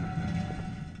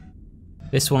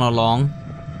 This one along.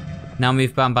 Now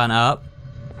move Banban up.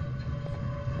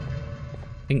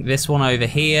 I think this one over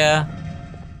here.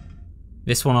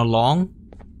 This one along,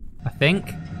 I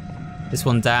think. This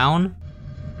one down.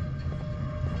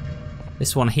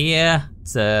 This one here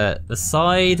to the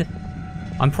side.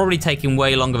 I'm probably taking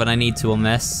way longer than I need to on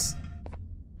this.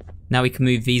 Now we can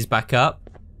move these back up.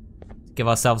 Give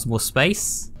ourselves more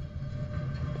space.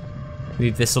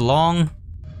 Move this along.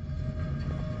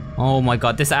 Oh my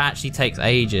god, this actually takes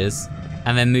ages.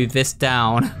 And then move this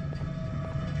down.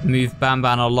 Move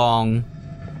Banban along.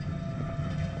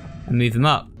 And move them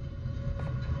up.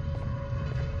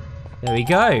 There we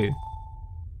go.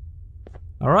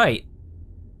 Alright.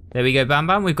 There we go,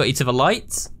 Banban. We've got you to the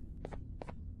light.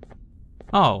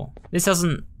 Oh, this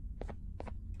hasn't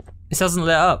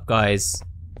lit up, guys.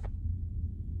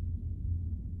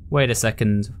 Wait a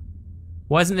second.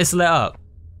 Why isn't this lit up?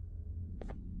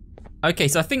 Okay,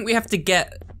 so I think we have to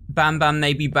get Banban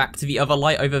maybe back to the other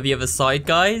light over the other side,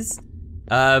 guys.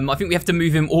 I think we have to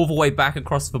move him all the way back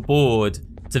across the board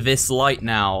to this light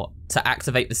now to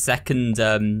activate the second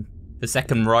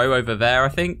row over there, I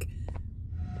think.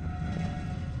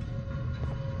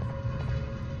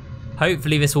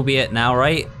 Hopefully this will be it now,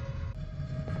 right?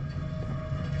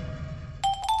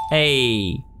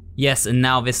 Hey, yes, and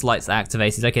now this light's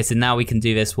activated. Okay, so now we can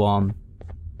do this one.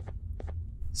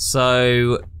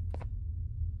 So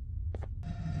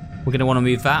we're gonna want to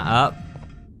move that up,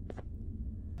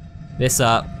 this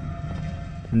up,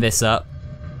 and this up.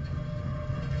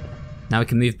 Now we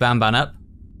can move Banban up.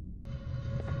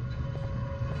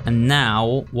 And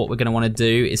now what we're gonna want to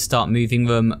do is start moving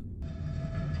them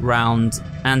round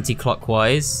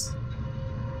anti-clockwise,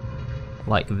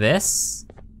 like this.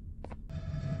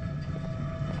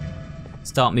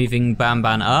 Start moving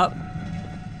Banban up.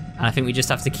 And I think we just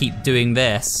have to keep doing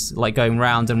this, like going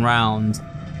round and round,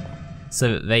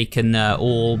 so that they can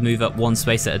all move up one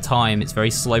space at a time. It's very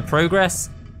slow progress,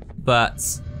 but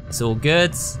it's all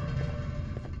good.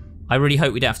 I really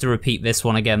hope we don't have to repeat this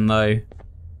one again though,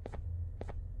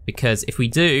 because if we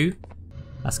do,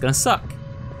 that's gonna suck.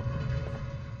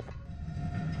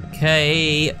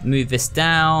 Okay, move this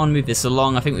down, move this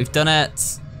along. I think we've done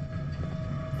it.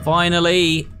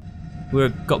 Finally,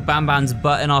 we've got Banban's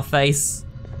butt in our face.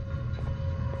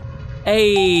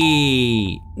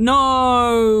 Hey,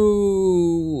 no,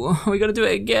 we gotta do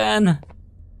it again.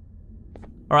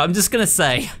 All right, I'm just gonna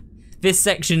say, this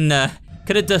section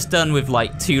could have just done with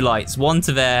like 2 lights, one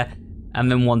to there and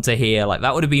then one to here. Like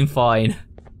that would have been fine,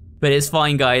 but it's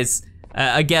fine, guys.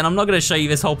 Again, I'm not gonna show you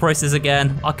this whole process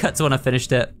again. I'll cut to when I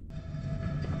finished it.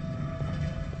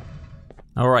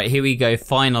 All right, here we go,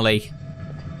 finally.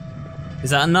 Is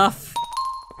that enough?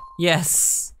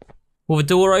 Yes. Will the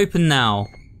door open now?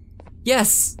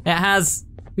 Yes, it has.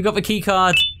 We got the key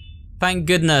card. Thank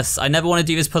goodness. I never want to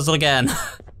do this puzzle again.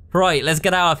 Right, let's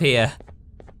get out of here.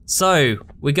 So,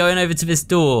 we're going over to this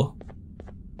door.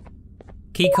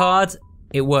 Key card,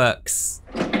 it works.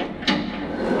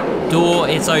 Door,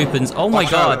 it opens. Oh my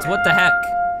god, what the heck?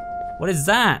 What is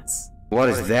that? What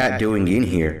is that doing in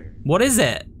here? What is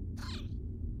it?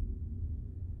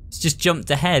 It's just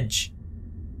jumped a hedge.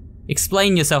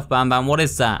 Explain yourself, Banban, what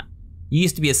is that? You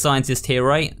used to be a scientist here,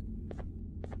 right?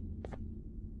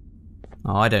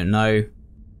 Oh, I don't know.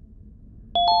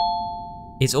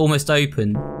 It's almost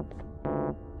open.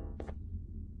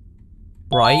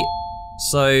 Right,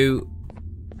 so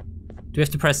do we have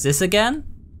to press this again?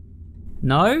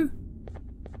 No?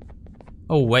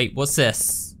 Oh wait, what's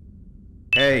this?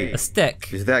 Hey, a stick.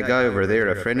 Is that guy over there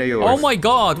a friend of yours? Oh my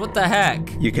god, what the heck?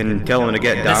 You can tell him to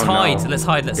get down. Let's hide, now. let's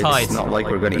hide, let's hide. It's not like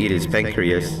we're gonna eat his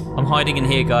pancreas. I'm hiding in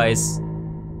here, guys.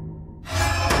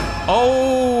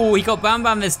 Oh, he got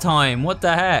Banban this time. What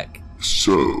the heck?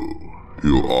 So,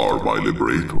 you are my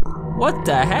liberator. What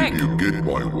the heck? Did you get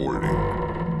my warning?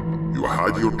 You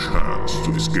had your chance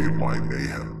to escape my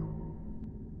mayhem.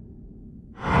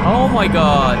 Oh my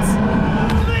god.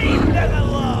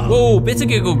 Whoa,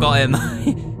 Bittergiggle got him.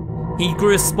 He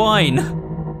grew a spine. What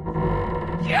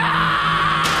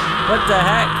the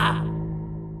heck?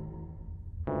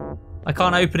 I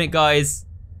can't open it, guys.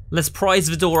 Let's prise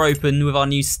the door open with our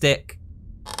new stick.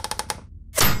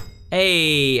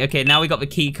 Hey, okay, now we got the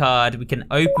key card. We can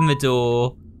open the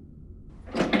door.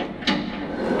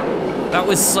 That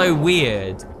was so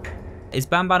weird. Is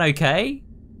Banban okay?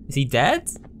 Is he dead?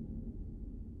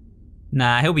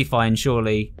 Nah, he'll be fine,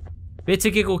 surely.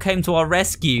 Bittergiggle came to our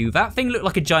rescue. That thing looked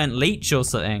like a giant leech or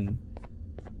something.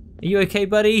 Are you okay,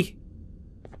 buddy?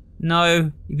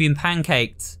 No, you've been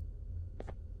pancaked.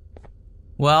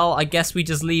 Well, I guess we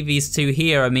just leave these two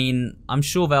here. I mean, I'm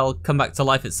sure they'll come back to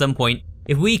life at some point.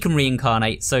 If we can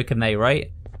reincarnate, so can they,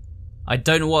 right? I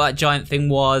don't know what that giant thing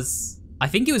was. I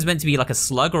think it was meant to be like a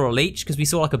slug or a leech because we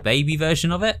saw like a baby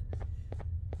version of it.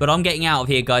 But I'm getting out of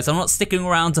here, guys. I'm not sticking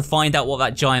around to find out what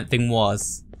that giant thing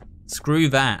was. Screw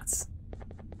that.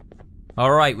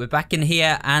 Alright, we're back in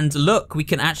here, and look, we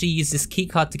can actually use this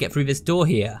keycard to get through this door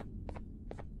here.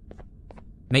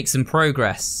 Make some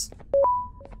progress.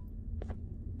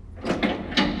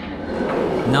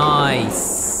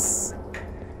 Nice.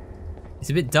 It's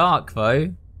a bit dark,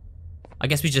 though. I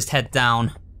guess we just head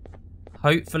down.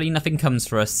 Hopefully nothing comes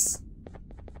for us.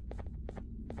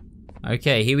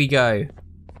 Okay, here we go.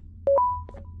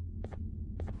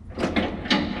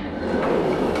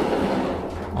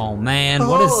 Oh man,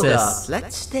 what is this?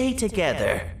 Let's stay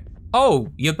together. Oh,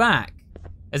 you're back.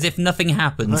 As if nothing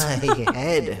happened. My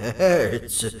head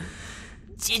hurts.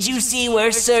 Did you see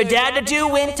where Sir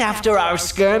Dadadoo went after our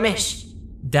skirmish?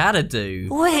 Dadadoo?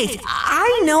 Wait,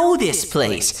 I know this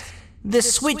place. The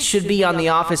switch should be on the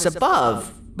office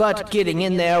above, but getting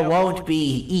in there won't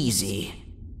be easy.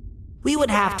 We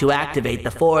would have to activate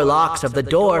the 4 locks of the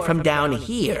door from down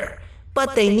here,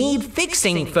 but they need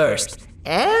fixing first,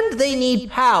 and they need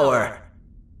power.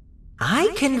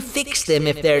 I can fix them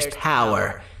if there's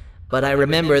power, but I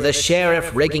remember the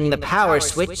sheriff rigging the power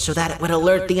switch so that it would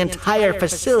alert the entire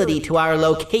facility to our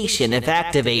location if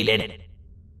activated.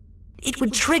 It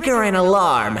would trigger an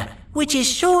alarm, which is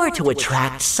sure to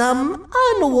attract some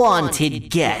unwanted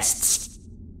guests.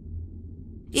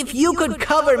 If you could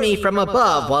cover me from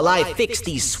above while I fix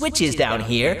these switches down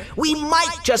here, we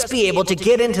might just be able to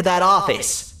get into that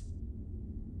office.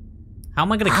 How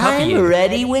am I gonna cover you? I'm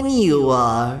ready when you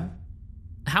are.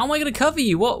 How am I gonna cover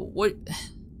you?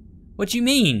 What do you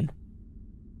mean?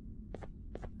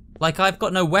 Like, I've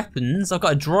got no weapons, I've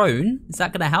got a drone. Is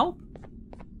that gonna help?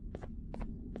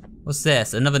 What's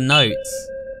this? Another note.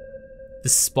 The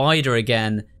spider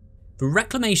again. The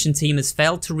reclamation team has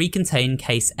failed to recontain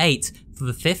Case 8 for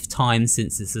the 5th time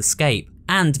since its escape,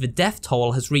 and the death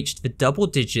toll has reached the double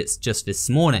digits just this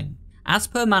morning. As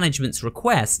per management's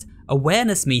request,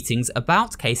 awareness meetings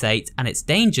about Case 8 and its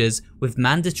dangers with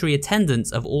mandatory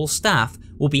attendance of all staff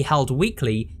will be held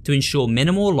weekly to ensure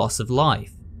minimal loss of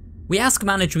life. We ask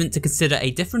management to consider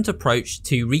a different approach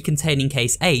to recontaining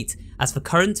Case 8 as the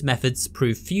current methods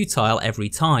prove futile every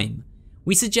time.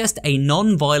 We suggest a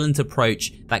non-violent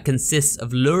approach that consists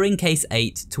of luring Case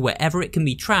 8 to wherever it can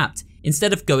be trapped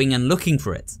instead of going and looking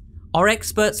for it. Our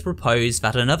experts propose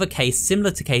that another case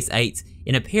similar to Case 8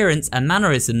 in appearance and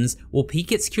mannerisms will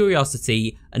pique its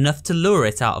curiosity enough to lure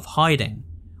it out of hiding.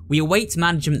 We await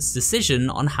management's decision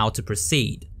on how to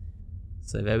proceed.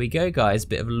 So there we go guys,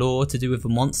 bit of lore to do with the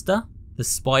monster, the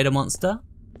spider monster.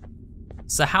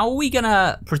 So how are we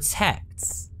gonna protect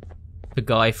the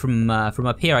guy from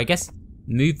up here? I guess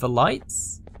move the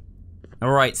lights?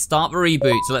 Alright, start the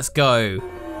reboot, so let's go.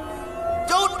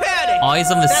 Don't panic!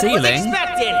 Eyes on the ceiling? That's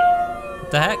expected.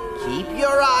 What the heck? Keep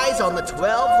your eyes on the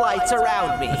 12 lights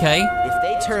around me. Okay. If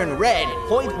they turn red,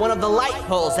 point one of the light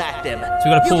poles at them. So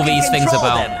we gotta pull these things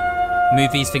about. Them.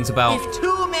 Move these things about. If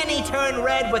too many turn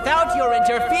red without your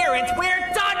interference, we're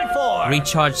done for!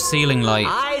 Recharge ceiling light.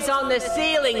 Eyes on the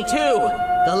ceiling, too.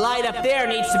 The light up there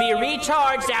needs to be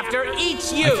recharged after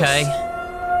each use. Okay.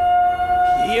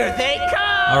 Here they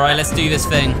come! Alright, let's do this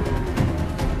thing.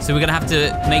 So we're gonna have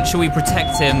to make sure we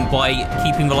protect him by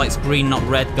keeping the lights green, not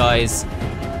red, guys.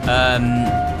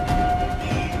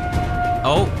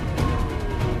 Oh.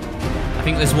 I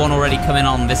think there's one already coming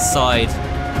on this side.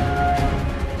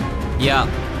 Yeah.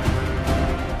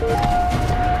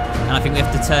 And I think we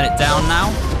have to turn it down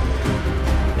now.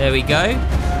 There we go.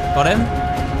 Got him.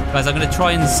 Guys, I'm gonna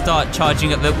try and start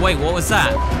charging up the... Wait, what was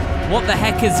that? What the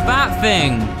heck is that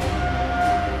thing?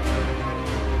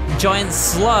 Giant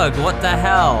slug, what the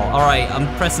hell? Alright, I'm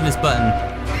pressing this button.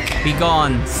 Be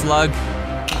gone, slug.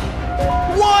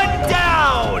 One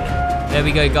down! There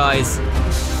we go, guys.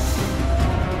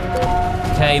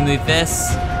 Okay, move this.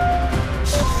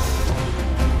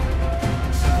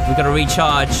 We've got to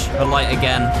recharge the light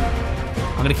again.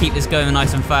 I'm gonna keep this going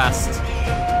nice and fast.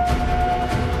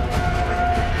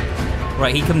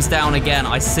 Right, he comes down again,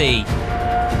 I see.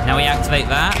 Now we activate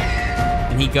that,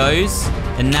 and he goes.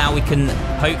 And now we can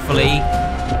hopefully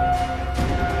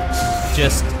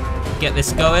just get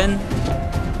this going.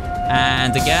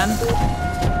 And again.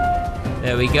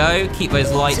 There we go. Keep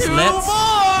those lights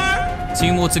lit.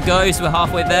 2 more to go, so we're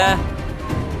halfway there.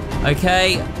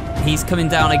 Okay, he's coming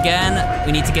down again.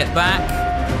 We need to get back.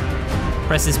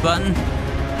 Press this button.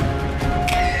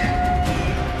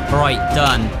 Alright,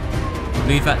 done.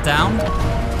 Move that down.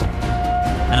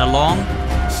 And along.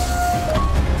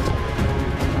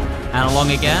 And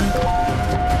along again.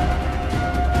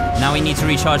 Now we need to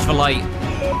recharge the light.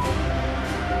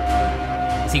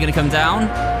 Is he gonna come down?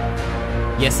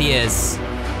 Yes, he is.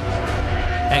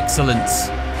 Excellent.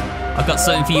 I've got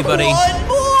something for you, buddy. One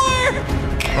more!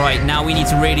 Alright, now we need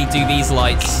to really do these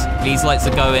lights. These lights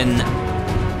are going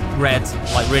red,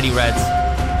 like really red.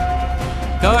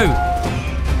 Go!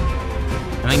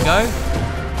 And then go.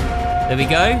 There we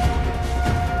go.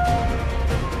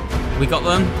 We got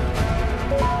them.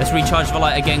 Let's recharge the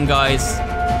light again, guys.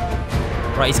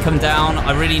 Right, he's come down.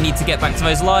 I really need to get back to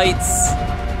those lights.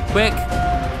 Quick.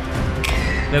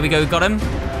 There we go, got him.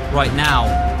 Right, now.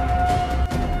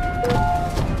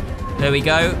 There we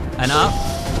go, and up.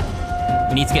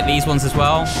 We need to get these ones as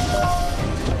well.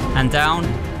 And down.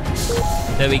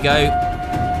 There we go.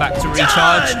 Back to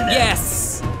recharge. Done!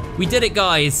 Yes! We did it,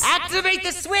 guys. Activate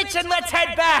the switch and let's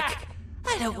head back.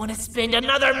 I don't want to spend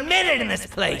another minute in this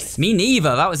place. Me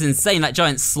neither. That was insane. That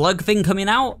giant slug thing coming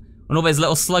out and all those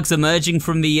little slugs emerging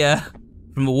from the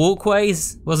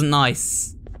walkways wasn't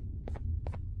nice.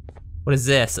 What is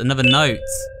this? Another note.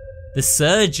 The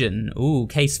surgeon. Ooh,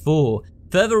 case 4.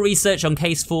 Further research on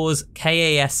case 4's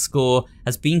KAS score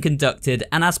has been conducted,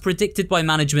 and as predicted by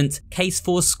management, case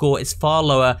 4's score is far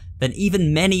lower than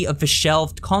even many of the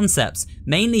shelved concepts,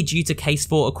 mainly due to case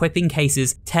 4 equipping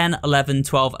cases 10, 11,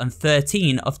 12, and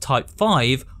 13 of type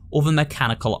 5 or the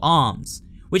mechanical arms,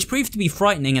 which proved to be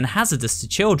frightening and hazardous to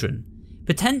children.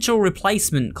 Potential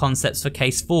replacement concepts for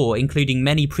case 4, including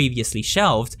many previously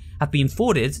shelved, have been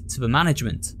forwarded to the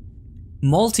management.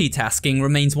 Multitasking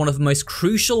remains one of the most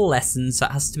crucial lessons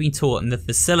that has to be taught in the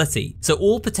facility, so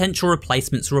all potential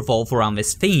replacements revolve around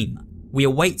this theme. We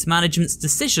await management's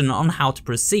decision on how to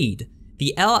proceed.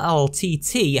 The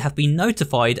LLTT have been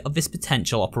notified of this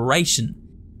potential operation.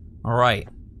 Alright.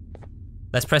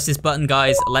 Let's press this button,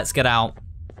 guys. Let's get out.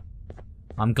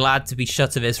 I'm glad to be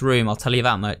shut of this room, I'll tell you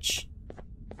that much.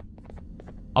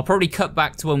 I'll probably cut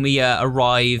back to when we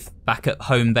arrive back at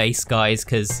home base, guys,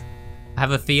 because I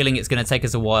have a feeling it's going to take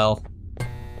us a while.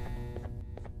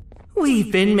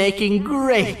 We've been making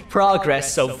great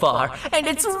progress so far, and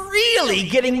it's really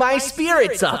getting my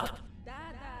spirits up.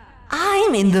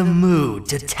 I'm in the mood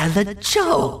to tell a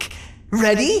joke.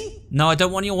 Ready? No, I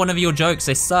don't want one of your jokes,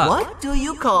 they suck. What do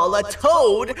you call a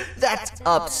toad that's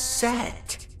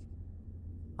upset?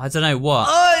 I don't know what.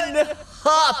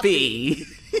 Unhappy.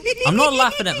 I'm not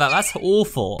laughing at that, that's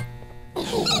awful.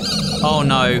 Oh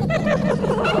no.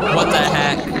 What the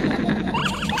heck?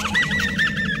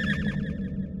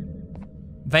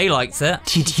 They liked it.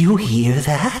 Did you hear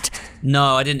that?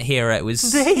 No, I didn't hear it. It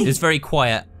was very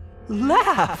quiet.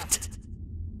 Laughed.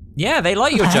 Yeah, they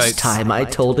like your jokes. Last time I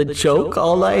told a joke,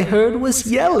 all I heard was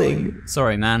yelling.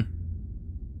 Sorry, man.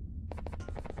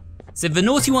 So if the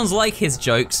naughty ones like his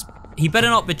jokes, he better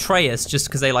not betray us just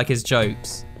because they like his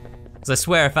jokes. Because I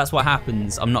swear if that's what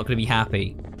happens, I'm not going to be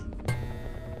happy.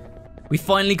 We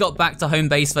finally got back to home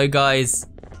base though, guys.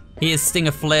 Here's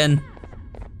Stinger Flynn.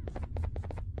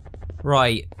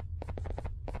 Right.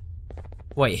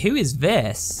 Wait, who is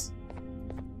this?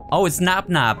 Oh, it's Nab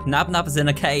Nab. Nab Nab is in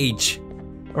a cage.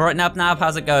 All right, Nab Nab,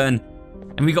 how's it going?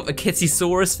 And we got the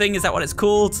Kittysaurus thing, is that what it's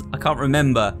called? I can't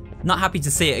remember. Not happy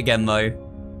to see it again though.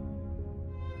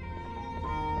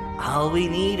 All we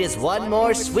need is one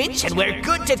more switch and we're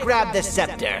good to grab the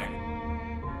scepter.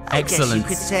 I guess you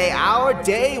could say our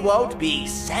day won't be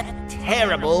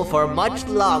terrible for much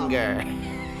longer.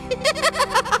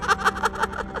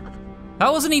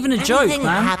 That wasn't even a joke, Anything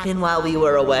man. happened while we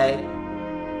were away?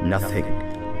 Nothing.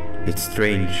 It's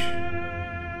strange.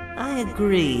 I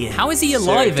agree. How is he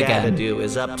alive Sir again? Dadadoo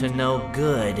is up to no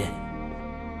good.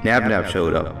 Nab Nab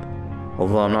showed up,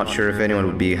 although I'm not sure if anyone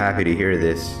would be happy to hear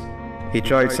this. He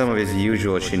tried some of his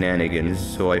usual shenanigans,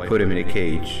 so I put him in a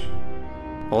cage.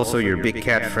 Also, your big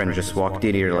cat friend just walked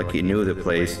in here like he knew the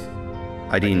place.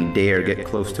 I didn't dare get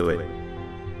close to it.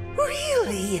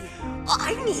 Really?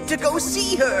 I need to go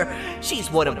see her. She's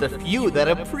one of the few that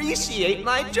appreciate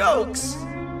my jokes.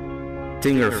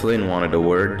 Stinger Flynn wanted a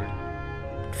word.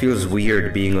 It feels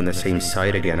weird being on the same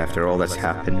side again after all that's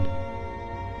happened.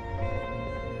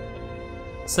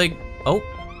 So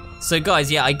guys,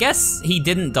 yeah, I guess he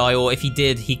didn't die, or if he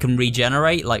did, he can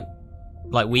regenerate like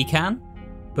we can.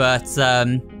 But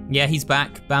yeah, he's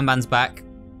back. Banban's back.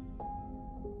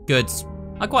 Good.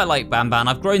 I quite like Banban.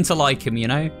 I've grown to like him, you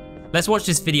know? Let's watch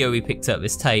this video we picked up,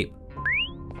 this tape.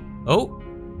 Oh,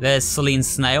 there's Celine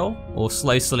Snail, or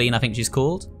Slow Celine, I think she's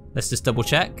called. Let's just double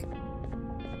check.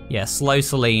 Yeah, Slow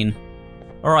Celine.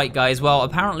 All right, guys, well,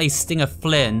 apparently Stinger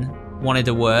Flynn wanted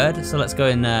a word, so let's go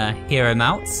and hear him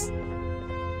out.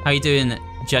 How you doing,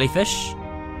 Jellyfish?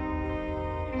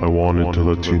 I wanted to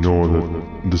let you know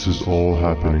that this is all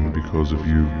happening because of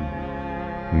you.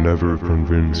 Never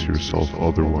convince yourself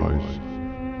otherwise.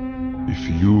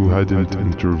 If you hadn't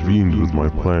intervened with my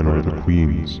plan or the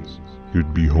Queen's,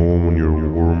 you'd be home on your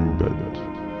warm bed.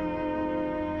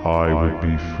 I would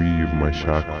be free of my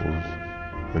shackles,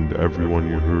 and everyone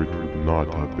you hurt would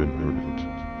not have been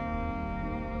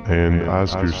hurt. And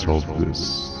ask yourself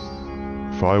this.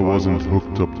 If I wasn't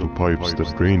hooked up to pipes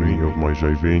that drained me of my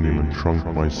Givanium and shrunk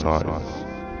my size,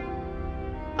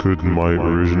 could my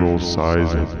original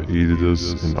size have aided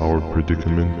us in our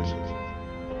predicament?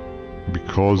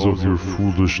 Because of your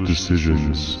foolish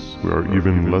decisions, we are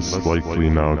even less likely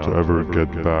now to ever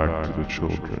get back to the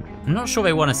children. I'm not sure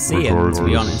they want to see him, to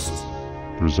be honest.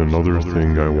 There's another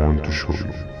thing I want to show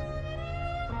you.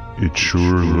 It sure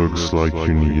looks like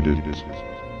you need it.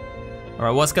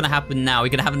 Alright, what's gonna happen now? We're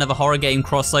gonna have another horror game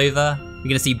crossover. We're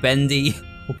gonna see Bendy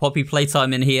or Poppy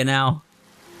Playtime in here now.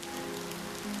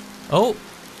 Oh,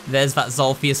 there's that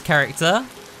Zolphius character.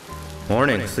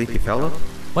 Morning, sleepy fella.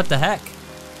 What the heck?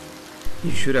 You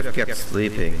should have kept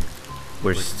sleeping.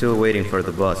 We're still waiting for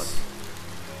the bus.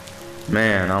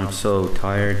 Man, I'm so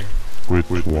tired. Quit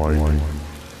whining.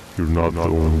 You're not the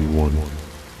only one.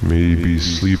 Maybe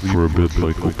sleep for a bit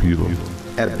like Opila.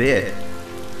 A bit?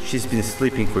 She's been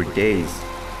sleeping for days.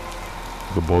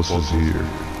 The bus is here.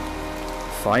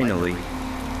 Finally.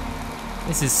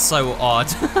 This is so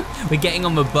odd. We're getting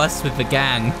on the bus with the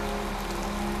gang.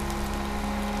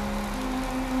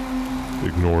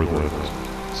 Ignore that.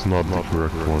 It's not the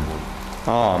correct one.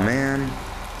 Aw, man.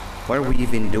 Why are we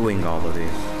even doing all of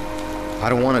this? I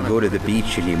don't want to go to the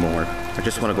beach anymore. I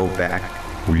just want to go back.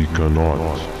 We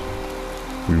cannot.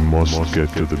 We must get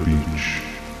to the beach.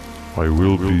 I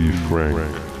will be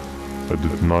frank. I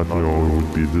did not know it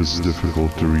would be this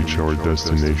difficult to reach our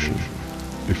destination.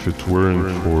 If it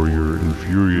weren't for your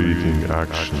infuriating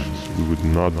actions, we would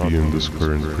not be in this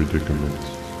current predicament.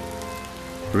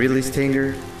 Really,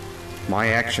 Stinger? My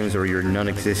actions are your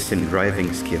non-existent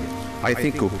driving skills. I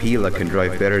think Opila can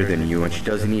drive better than you, and she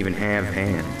doesn't even have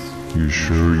hands. You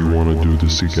sure you want to do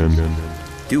this again?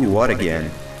 Do what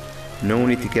again? No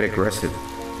need to get aggressive.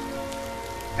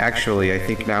 Actually, I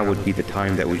think now would be the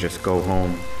time that we just go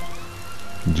home.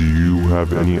 Do you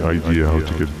have any idea how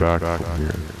to get back from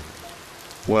here?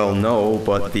 Well, no,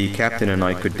 but the captain and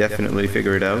I could definitely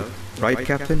figure it out. Right,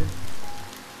 Captain?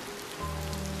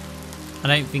 I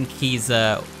don't think he's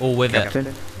all with Captain?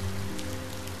 it.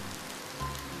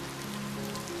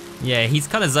 Yeah, he's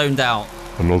kind of zoned out.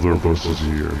 Another bus is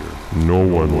here. No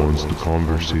one wants to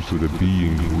conversate with a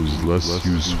being who is less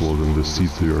useful than the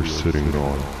seat they are sitting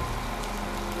on.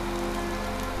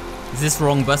 Is this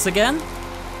wrong bus again?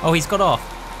 Oh, he's got off.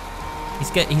 He's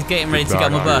getting ready to get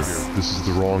on the bus. This is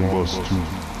the wrong bus too.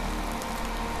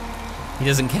 He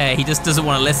doesn't care. He just doesn't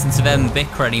want to listen to them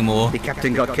bicker anymore. The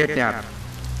captain got kidnapped.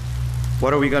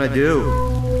 What are we gonna do?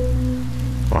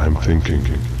 I'm thinking.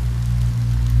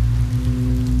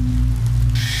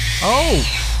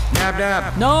 Oh! Nab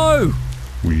nab! No!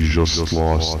 We just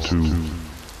lost two.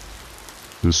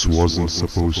 This wasn't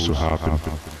supposed to happen.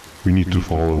 We need to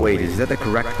follow. Wait, is that the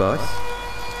correct bus?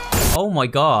 Oh my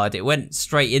god, it went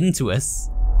straight into us.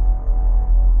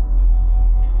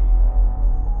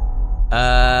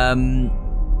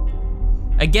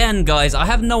 Again, guys, I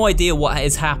have no idea what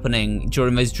is happening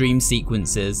during those dream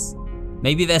sequences.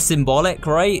 Maybe they're symbolic,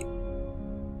 right?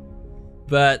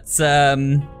 But,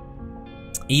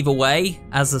 either way,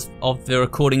 as of the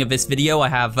recording of this video, I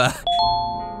have,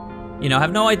 you know, I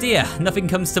have no idea. Nothing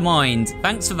comes to mind.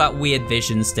 Thanks for that weird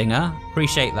vision, Stinger.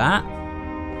 Appreciate that.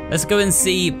 Let's go and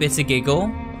see Bitter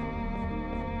Giggle.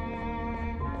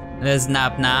 There's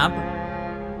Nab Nab.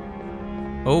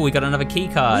 Oh, we got another key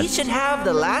card. We should have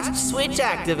the last switch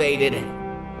activated.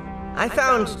 I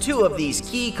found 2 of these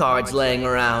key cards laying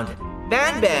around.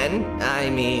 Banban,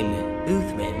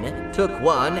 Uthman, took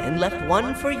one and left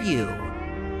one for you.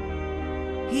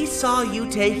 He saw you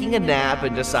taking a nap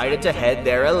and decided to head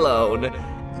there alone.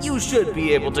 You should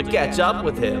be able to catch up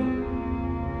with him.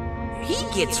 He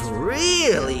gets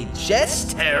really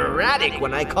just erratic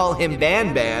when I call him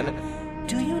Banban.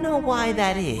 Do you know why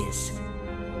that is?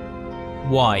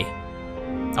 Why?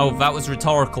 Oh, that was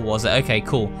rhetorical, was it? Okay,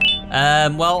 cool.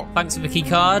 Well, thanks for the key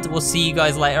card. We'll see you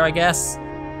guys later, I guess.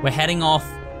 We're heading off,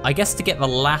 I guess, to get the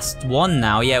last one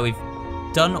now. Yeah, we've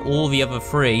done all the other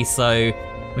 3, so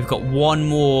we've got one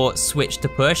more switch to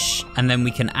push, and then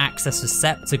we can access the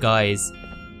scepter, guys.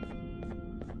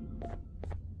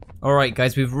 Alright,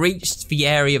 guys, we've reached the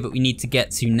area that we need to get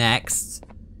to next.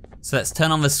 So let's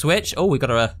turn on the switch. Oh, we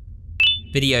got a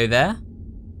video there.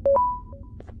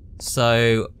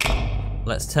 So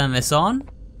let's turn this on.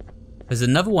 There's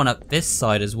another one up this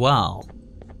side as well.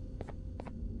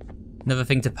 Another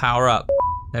thing to power up.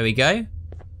 There we go.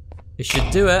 This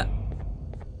should do it.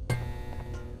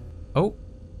 Oh.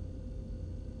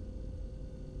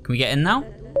 Can we get in now?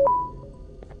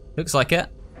 Looks like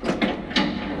it.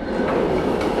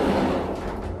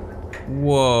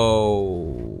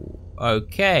 Whoa.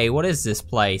 Okay, what is this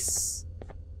place?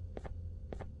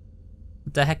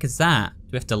 What the heck is that? Do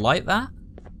we have to light that?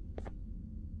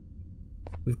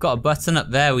 We've got a button up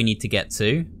there we need to get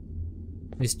to.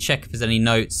 Let's check if there's any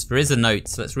notes. There is a note,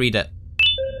 so let's read it.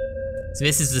 So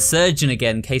this is the surgeon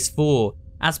again, case 4.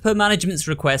 As per management's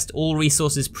request, all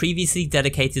resources previously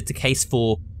dedicated to case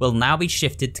 4 will now be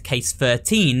shifted to case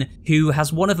 13, who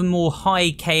has one of the more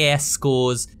high KS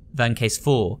scores than case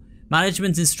 4.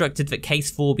 Management instructed that case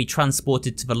 4 be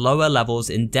transported to the lower levels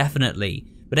indefinitely.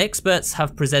 but experts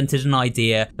have presented an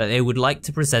idea that they would like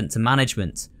to present to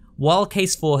management. While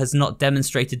Case 4 has not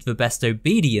demonstrated the best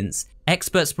obedience,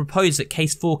 experts propose that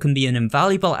Case 4 can be an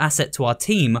invaluable asset to our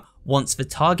team once the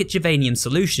target Juvanium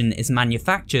solution is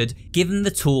manufactured, given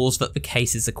the tools that the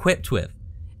case is equipped with.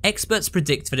 Experts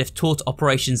predict that if taught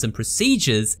operations and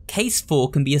procedures, Case 4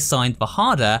 can be assigned the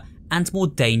harder and more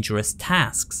dangerous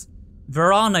tasks.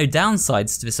 There are no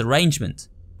downsides to this arrangement.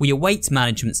 We await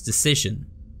management's decision.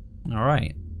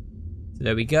 Alright, so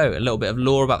there we go, a little bit of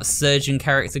lore about the surgeon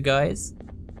character, guys.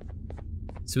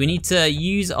 So we need to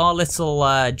use our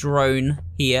little drone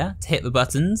here to hit the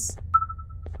buttons.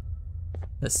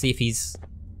 Let's see if he's...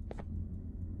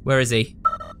 Where is he?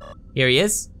 Here he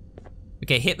is.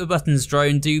 Okay, hit the buttons,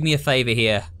 drone, do me a favor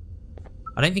here.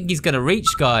 I don't think he's gonna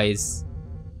reach, guys.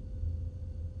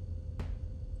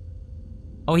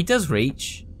 Oh, he does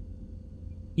reach.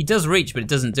 He does reach, but it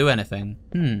doesn't do anything.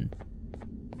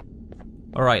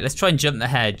 Alright, let's try and jump the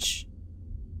hedge.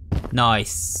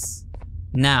 Nice.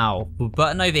 Now, the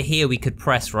button over here we could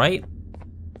press, right?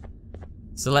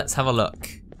 So let's have a look.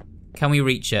 Can we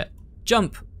reach it?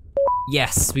 Jump!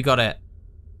 Yes, we got it.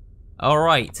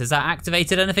 Alright, has that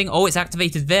activated anything? Oh, it's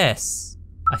activated this.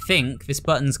 I think this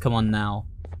button's come on now.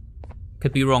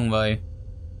 Could be wrong though.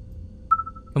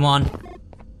 Come on.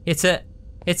 Hit it.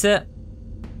 Hit it.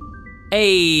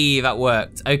 Hey, that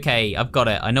worked. Okay, I've got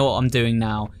it. I know what I'm doing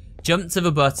now. Jump to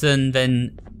the button,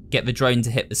 then get the drone to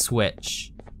hit the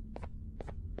switch.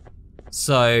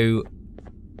 So...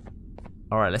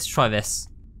 Alright, let's try this.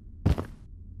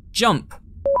 Jump!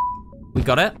 We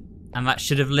got it. And that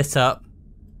should have lit up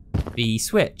the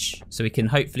switch. So we can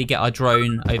hopefully get our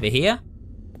drone over here.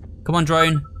 Come on,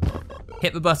 drone.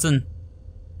 Hit the button.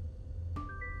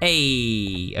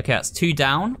 Hey. Okay, that's 2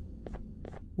 down.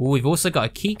 Ooh, we've also got a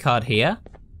key card here.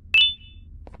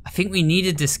 I think we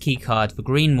needed this key card, the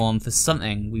green one, for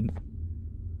something.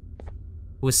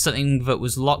 It was something that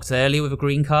was locked earlier with a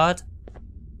green card.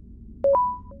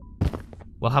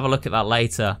 We'll have a look at that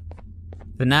later.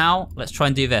 For now, let's try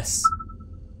and do this.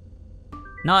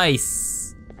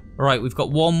 Nice. Alright, we've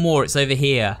got one more, it's over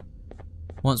here.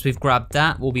 Once we've grabbed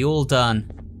that, we'll be all done.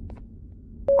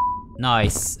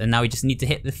 Nice, and now we just need to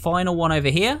hit the final one over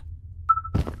here.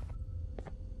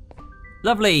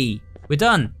 Lovely, we're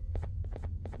done.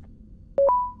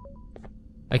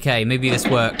 Okay, maybe this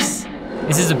works.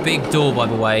 This is a big door, by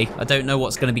the way. I don't know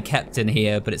what's going to be kept in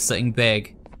here, but it's something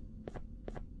big.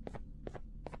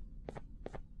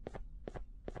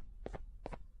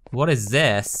 What is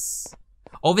this?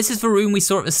 Oh, this is the room we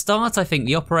saw at the start, I think,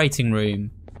 the operating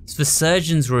room. It's the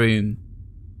surgeon's room.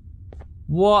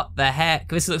 What the heck?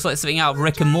 This looks like something out of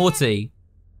Rick and Morty.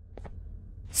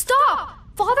 Stop!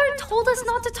 Father told us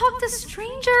not to talk to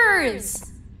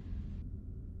strangers.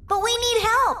 But we need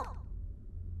help.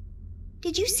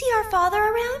 Did you see our father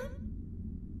around?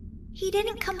 He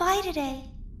didn't come by today.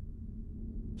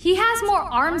 He has more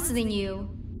arms than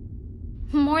you.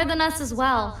 More than us as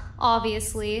well,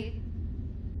 obviously.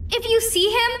 If you see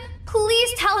him,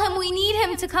 please tell him we need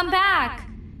him to come back.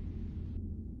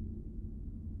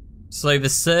 So the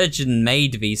surgeon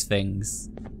made these things.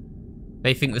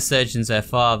 They think the surgeon's their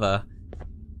father.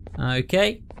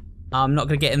 Okay. I'm not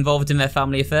gonna get involved in their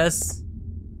family affairs.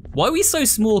 Why are we so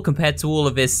small compared to all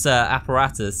of this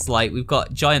apparatus? Like, we've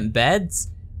got giant beds.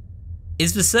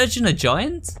 Is the surgeon a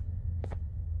giant?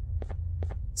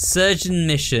 Surgeon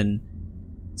mission.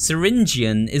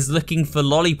 Syringian is looking for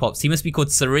lollipops. He must be called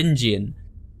Syringian.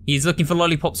 He's looking for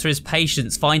lollipops for his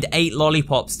patients. Find 8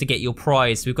 lollipops to get your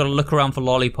prize. We've got to look around for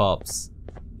lollipops.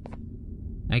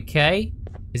 Okay.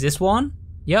 Is this one?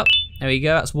 Yep. There we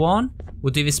go. That's one.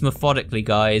 We'll do this methodically,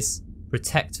 guys.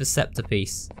 Protect the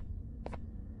scepterpiece.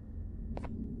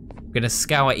 We're going to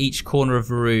scour each corner of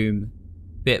the room.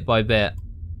 Bit by bit.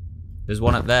 There's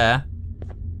one up there.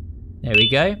 There we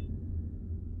go.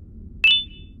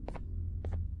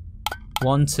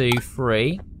 1, 2,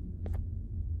 3.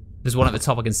 There's one at the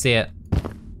top, I can see it.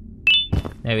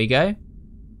 There we go.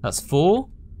 That's 4.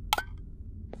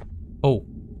 Oh,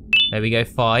 there we go,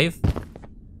 5.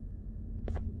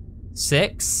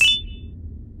 6.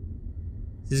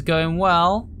 This is going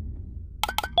well.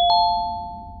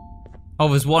 Oh,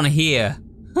 there's one here.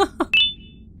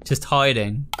 Just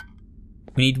hiding.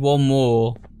 We need one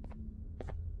more.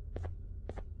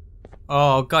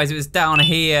 Oh, guys, it was down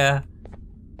here.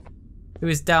 It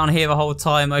was down here the whole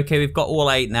time. Okay, we've got all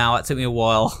 8 now. That took me a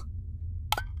while.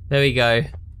 There we go.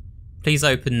 Please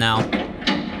open now.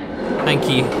 Thank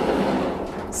you.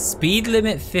 Speed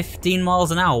limit 15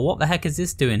 miles an hour. What the heck is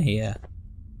this doing here?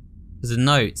 There's a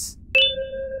note.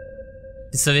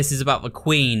 So this is about the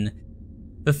Queen.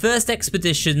 The first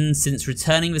expedition since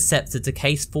returning the scepter to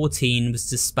Case 14 was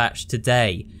dispatched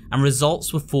today, and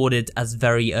results were forwarded as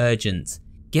very urgent.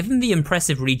 Given the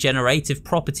impressive regenerative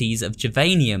properties of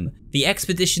Juvanium, the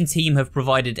expedition team have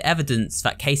provided evidence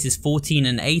that cases 14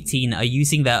 and 18 are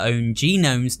using their own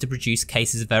genomes to produce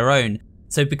cases of their own.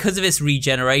 So because of this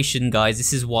regeneration, guys,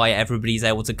 this is why everybody's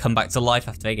able to come back to life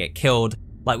after they get killed,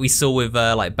 like we saw with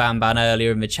like Banban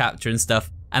earlier in the chapter and stuff,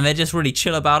 and they're just really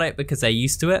chill about it because they're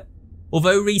used to it.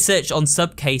 Although research on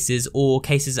subcases or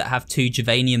cases that have two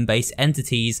Juvanium-based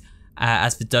entities,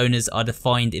 as the donors are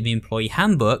defined in the employee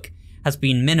handbook, has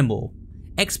been minimal,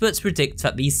 experts predict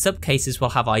that these subcases will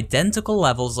have identical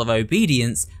levels of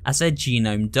obedience as their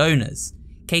genome donors.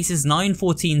 Cases 9,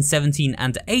 14, 17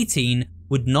 and 18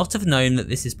 would not have known that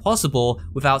this is possible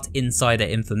without insider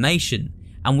information,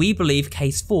 and we believe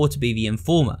case 4 to be the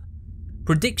informer.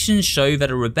 Predictions show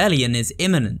that a rebellion is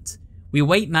imminent. We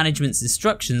await management's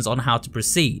instructions on how to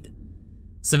proceed.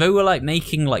 So they were like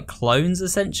making like clones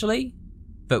essentially,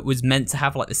 that was meant to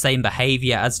have like the same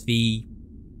behavior as the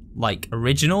like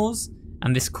originals,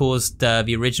 and this caused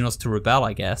the originals to rebel,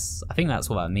 I guess. I think that's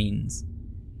what that means.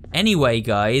 Anyway,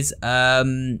 guys, what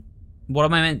am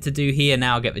I meant to do here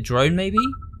now? Get the drone, maybe?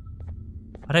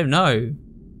 I don't know.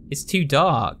 It's too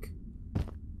dark.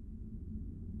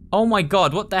 Oh my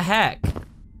god, what the heck?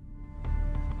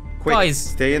 Quick, guys,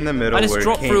 stay in the middle. I just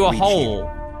dropped through a hole.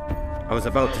 I was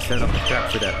about to set up a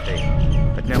trap for that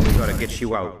thing, but now we gotta get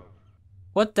you out.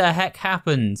 What the heck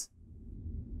happened?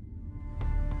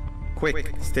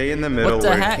 Quick, stay in the middle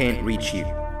where it can't reach you.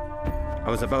 I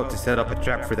was about to set up a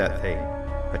trap for that thing,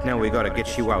 but now we gotta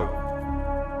get you out.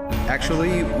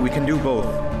 Actually, we can do both.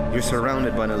 You're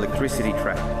surrounded by an electricity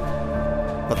trap,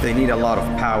 but they need a lot of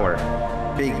power.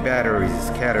 Big batteries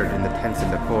scattered in the tents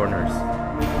in the corners.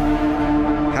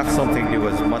 Have something do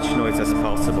as much noise as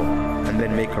possible, and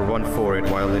then make a run for it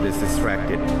while it is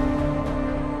distracted.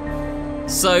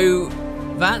 So,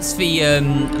 that's the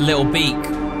little beak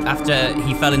after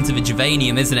he fell into the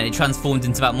Juvanium, isn't it? It transformed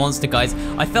into that monster, guys.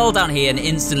 I fell down here and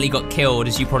instantly got killed,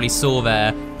 as you probably saw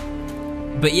there.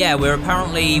 But yeah, we're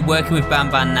apparently working with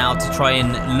Banban now to try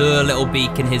and lure Little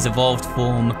Beak in his evolved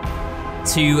form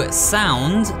to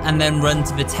sound and then run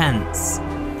to the tents.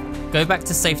 Go back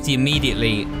to safety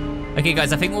immediately. Okay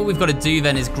guys, I think what we've got to do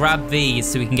then is grab these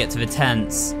so we can get to the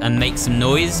tents and make some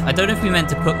noise. I don't know if we meant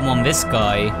to put them on this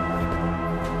guy.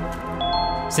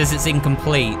 It says it's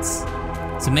incomplete.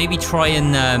 So maybe try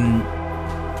and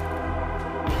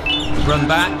run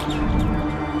back.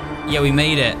 Yeah, we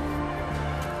made it.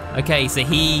 Okay, so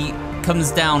he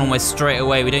comes down almost straight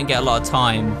away. We don't get a lot of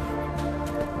time.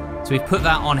 So we've put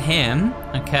that on him.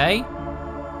 Okay.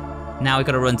 Now we've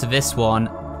got to run to this one.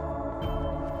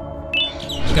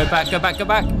 Go back, go back, go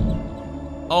back.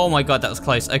 Oh my god, that was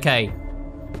close. Okay.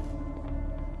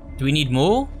 Do we need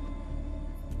more?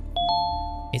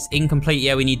 It's incomplete.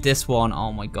 Yeah, we need this one.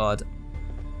 Oh my god.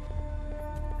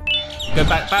 Go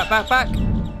back, back, back, back.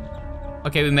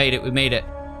 Okay, we made it, we made it.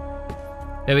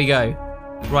 There we go.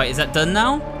 Right, is that done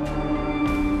now?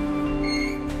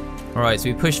 Alright, so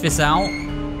we push this out.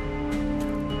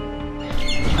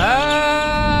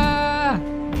 Ah!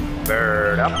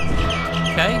 Bird up.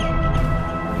 Okay.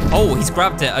 Oh, he's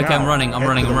grabbed it. Okay, now, I'm running, I'm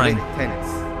running, I'm running.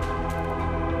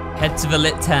 Head to the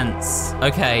lit tents.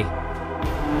 Okay.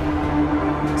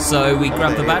 So we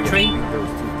grab the battery. Those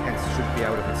two tents should be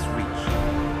out of its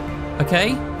reach.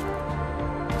 Okay.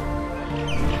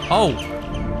 Oh.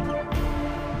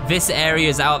 This area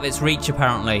is out of its reach,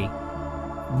 apparently.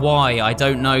 Why? I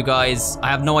don't know, guys. I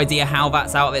have no idea how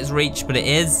that's out of its reach, but it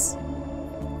is.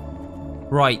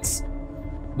 Right.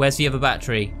 Where's the other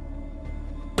battery?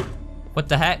 What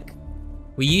the heck?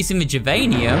 We're using the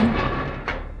Juvanium?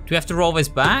 Do we have to roll this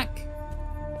back?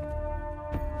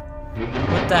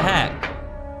 What the heck?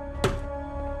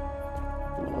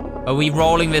 Are we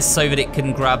rolling this so that it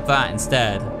can grab that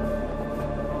instead?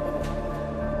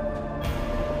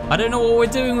 I don't know what we're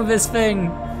doing with this thing.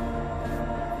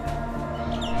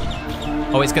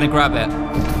 Oh, it's gonna grab it.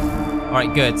 All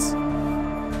right, good.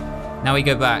 Now we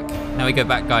go back. Now we go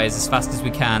back, guys, as fast as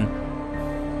we can.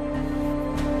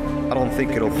 I don't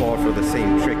think it'll fall for the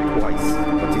same trick twice,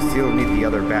 but you still need the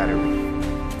other battery.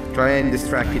 Try and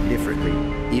distract it differently,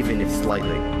 even if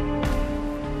slightly.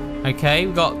 Okay,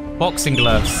 we've got boxing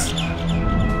gloves.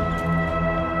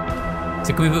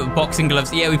 So can we put boxing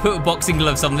gloves? Yeah, we put boxing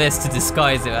gloves on this to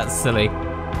disguise it. That's silly.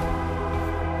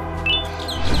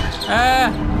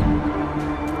 Ah!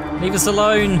 Leave us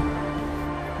alone,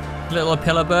 little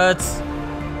pillar birds.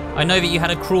 I know that you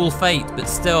had a cruel fate, but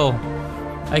still.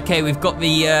 Okay, we've got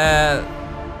the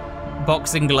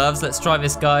boxing gloves. Let's try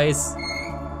this, guys.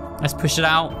 Let's push it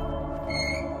out.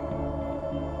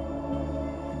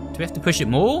 we have to push it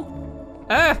more?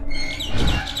 Ah!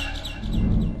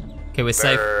 Okay, we're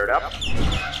safe.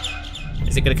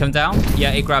 Is it gonna come down?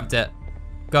 Yeah, it grabbed it.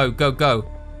 Go, go, go.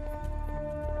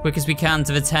 Quick as we can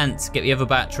to the tent. Get the other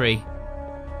battery.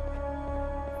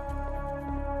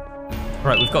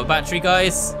 Right, we've got battery,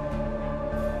 guys.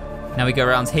 Now we go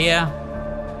around here.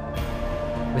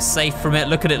 We're safe from it.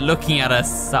 Look at it looking at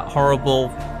us. That horrible,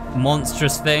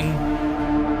 monstrous thing.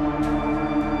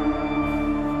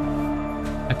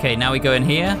 Okay, now we go in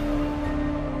here.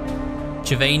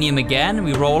 Gervanium again.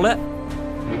 We roll it.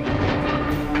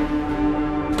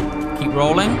 Keep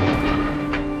rolling.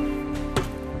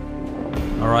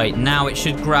 Alright, now it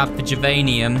should grab the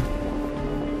Gervanium.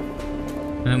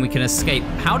 And then we can escape.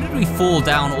 How did we fall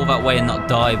down all that way and not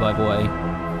die, by the way?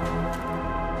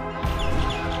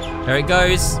 There it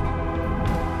goes.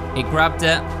 It grabbed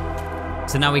it.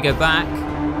 So now we go back.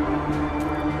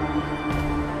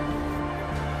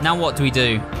 Now what do we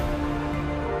do?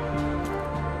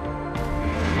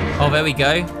 Oh, there we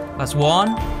go. That's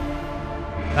one.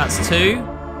 That's two.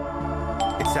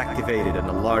 It's activated and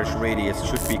a large radius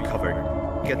should be covered.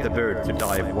 Get the bird to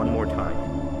dive one more time.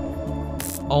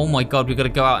 Oh my god, we've got to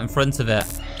go out in front of it.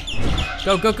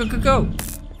 Go, go, go, go, go.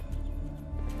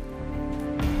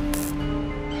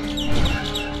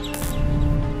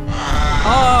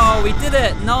 Oh, we did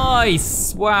it.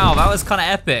 Nice. Wow, that was kind of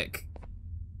epic.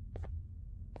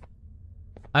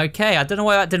 Okay, I don't know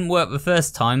why that didn't work the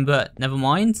first time, but never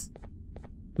mind.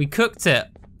 We cooked it.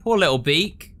 Poor little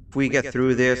beak. If we get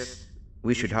through this,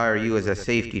 we should hire you as a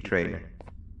safety trainer.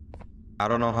 I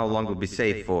don't know how long we'll be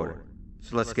safe for,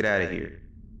 so let's get out of here.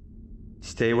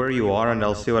 Stay where you are and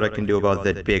I'll see what I can do about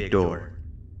that big door.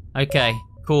 Okay,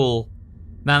 cool.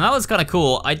 Man, that was kind of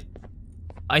cool.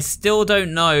 I still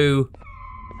don't know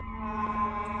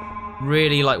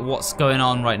really like what's going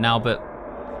on right now, but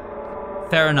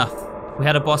fair enough. We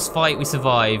had a boss fight, we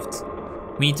survived.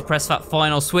 We need to press that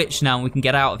final switch now and we can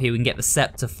get out of here. We can get the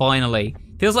scepter finally.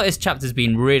 Feels like this chapter's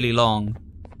been really long.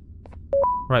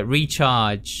 Right,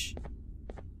 recharge.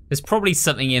 There's probably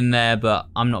something in there, but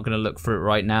I'm not gonna look for it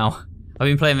right now. I've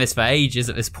been playing this for ages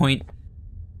at this point.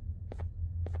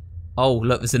 Oh,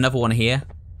 look, there's another one here.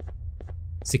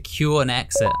 Secure an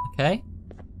exit, okay.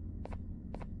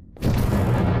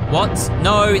 What?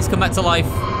 No, it's come back to life.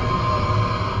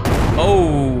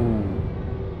 Oh.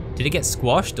 Did it get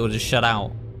squashed or just shut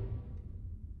out?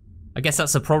 I guess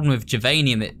that's the problem with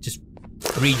Gervanium. It just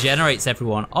regenerates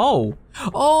everyone. Oh.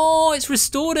 Oh, it's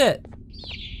restored it.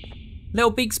 Little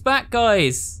Beak's back,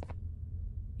 guys.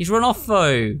 He's run off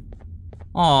though.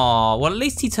 Aw, well at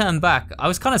least he turned back. I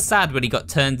was kind of sad when he got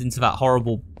turned into that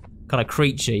horrible kind of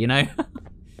creature, you know?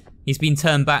 He's been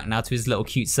turned back now to his little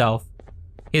cute self.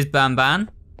 Here's Banban.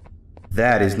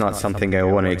 That is not something I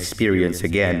want to experience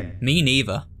again. Me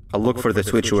neither. I'll look for the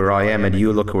switch where I am and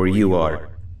you look where you are.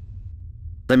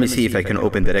 Let me see if I can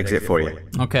open that exit for you.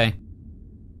 Okay.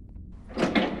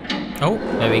 Oh,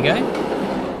 there we go.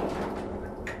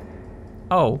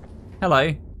 Oh,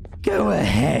 hello. Go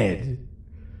ahead.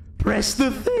 Press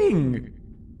the thing.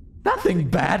 Nothing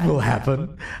bad will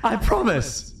happen. I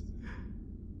promise.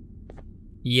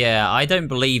 Yeah, I don't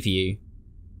believe you.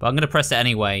 But I'm gonna press it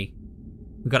anyway.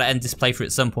 We've gotta end this playthrough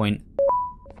at some point.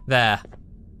 There.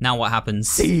 Now what happens?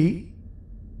 See?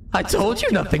 I told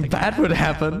you nothing bad would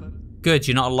happen. Good,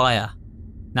 you're not a liar.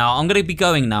 Now, I'm gonna be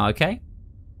going now, okay?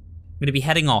 I'm gonna be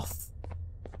heading off.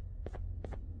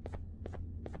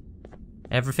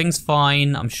 Everything's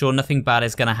fine. I'm sure nothing bad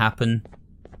is gonna happen.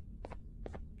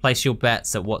 Place your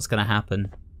bets at what's gonna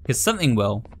happen. Because something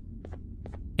will.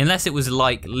 Unless it was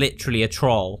like literally a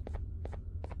troll.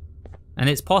 And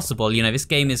it's possible, you know, this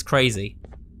game is crazy.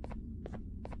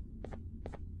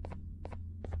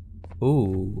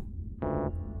 Ooh.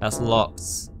 That's locked.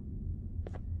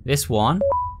 This one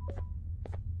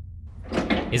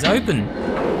is open.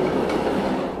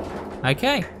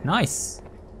 Okay, nice.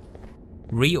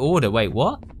 Reorder, wait,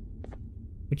 what?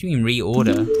 What do you mean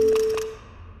reorder?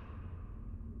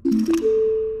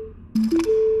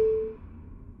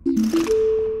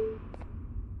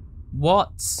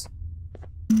 What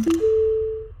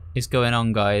is going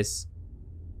on, guys?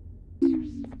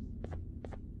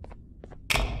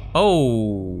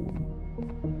 Oh.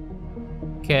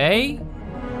 Okay.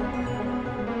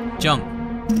 Jump.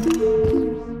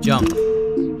 Jump.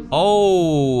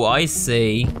 Oh, I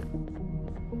see.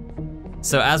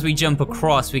 So as we jump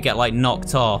across, we get like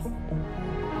knocked off.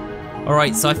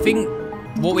 Alright, so I think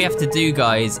what we have to do,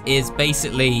 guys, is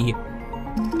basically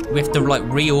we have to like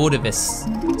reorder this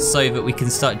so that we can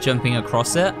start jumping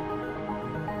across it.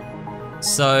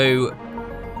 So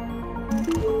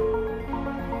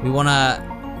we wanna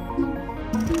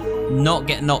not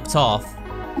get knocked off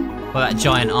by that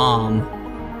giant arm.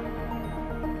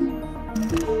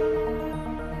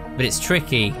 But it's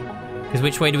tricky, because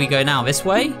which way do we go now? This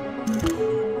way?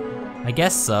 I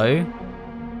guess so.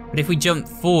 But if we jump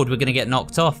forward, we're gonna get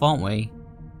knocked off, aren't we?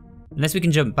 Unless we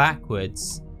can jump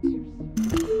backwards.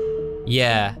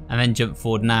 Yeah, and then jump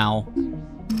forward now.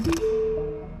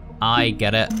 I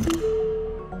get it.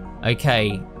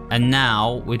 Okay, and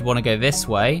now we'd want to go this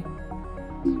way,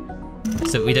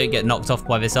 so that we don't get knocked off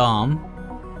by this arm.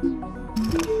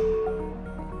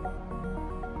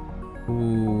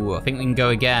 Ooh, I think we can go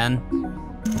again.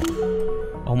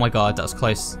 Oh my god, that was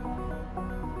close.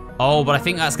 Oh, but I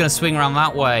think that's gonna swing around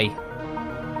that way.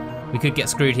 We could get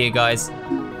screwed here, guys.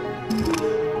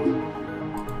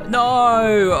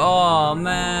 No! Oh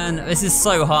man, this is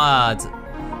so hard.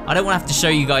 I don't want to have to show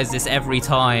you guys this every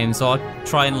time, so I'll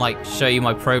try and like show you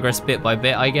my progress bit by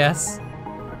bit, I guess.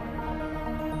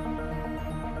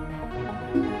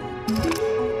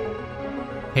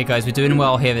 Okay guys, we're doing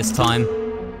well here this time.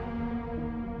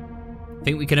 I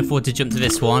think we can afford to jump to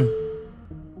this one.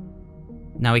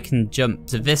 Now we can jump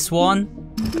to this one.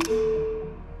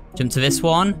 Jump to this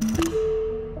one.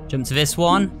 Jump to this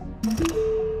one.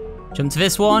 Jump to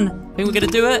this one. I think we're gonna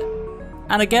do it.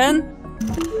 And again.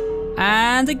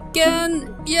 And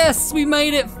again. Yes, we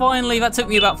made it finally. That took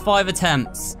me about 5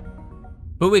 attempts.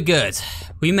 But we're good.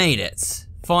 We made it.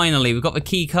 Finally, we've got the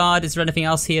key card. Is there anything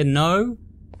else here? No.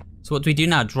 So what do we do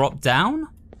now? Drop down?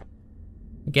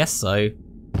 I guess so.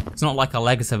 It's not like our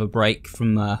legs ever break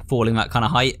from falling that kind of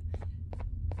height.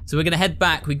 So we're gonna head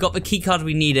back. We got the key card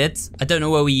we needed. I don't know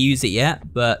where we use it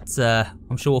yet, but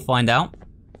I'm sure we'll find out.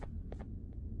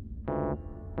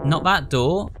 Not that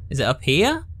door. Is it up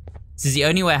here? This is the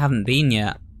only way I haven't been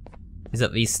yet. Is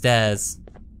up these stairs.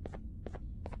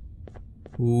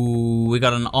 Ooh, we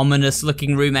got an ominous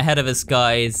looking room ahead of us,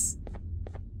 guys.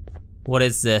 What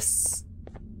is this?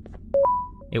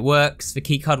 It works. The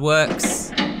key card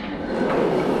works.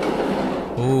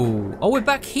 Ooh. Oh, we're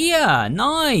back here.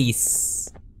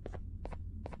 Nice.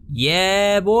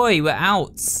 Yeah, boy, we're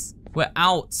out. We're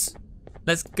out.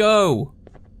 Let's go.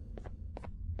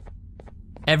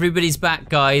 Everybody's back,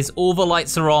 guys. All the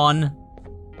lights are on.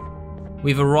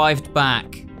 We've arrived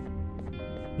back.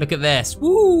 Look at this.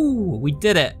 Woo! We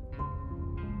did it.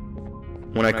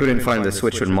 When I couldn't find the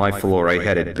switch on my floor, I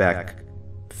headed back.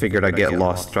 Figured I'd get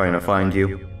lost trying to find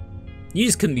you. You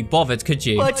just couldn't be bothered, could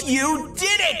you? But you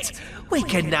did it! We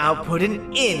can now put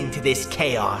an end to this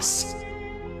chaos.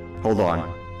 Hold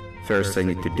on. First, I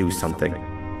need to do something.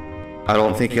 I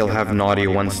don't think he'll have naughty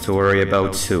ones to worry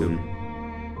about soon.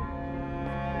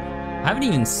 I haven't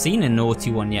even seen a naughty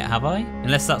one yet, have I?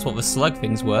 Unless that's what the slug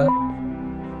things were.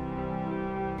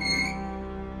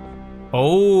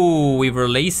 Oh, we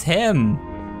release him.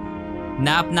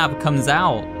 Nab Nab comes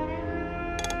out.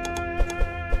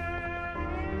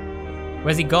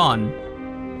 Where's he gone?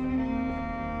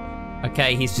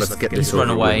 Okay, he's just run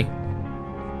away.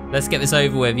 Let's get this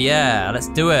over with. Yeah, let's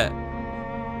do it.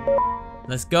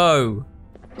 Let's go.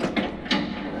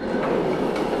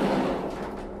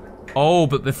 Oh,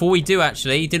 but before we do,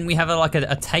 actually, didn't we have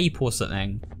a tape or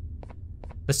something?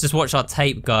 Let's just watch our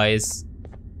tape, guys.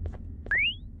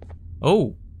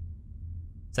 Oh.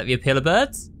 Is that the appeal of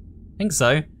birds? I think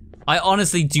so. I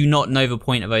honestly do not know the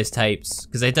point of those tapes,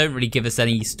 because they don't really give us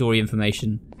any story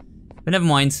information. But never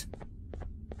mind.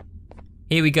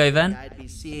 Here we go, then. I'd be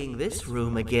seeing this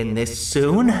room again this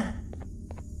soon.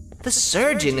 The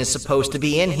surgeon is supposed to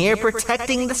be in here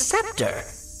protecting the scepter.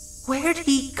 Where'd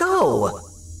he go?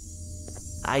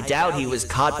 I doubt he was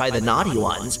caught by the naughty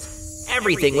ones.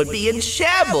 Everything would be in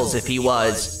shambles if he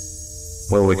was.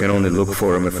 Well, we can only look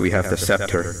for him if we have the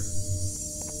scepter.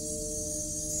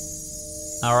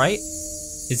 Alright.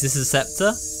 Is this a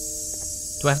scepter?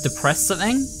 Do I have to press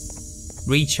something?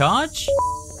 Recharge?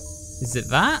 Is it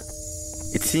that?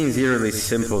 It seems eerily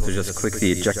simple to just click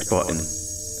the eject button.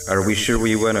 Are we sure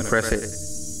we want to press it?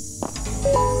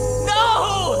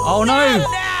 No! Oh no!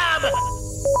 Nab!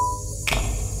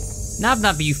 Nab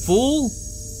Nab, you fool!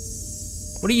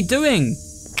 What are you doing?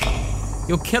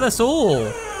 You'll kill us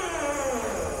all!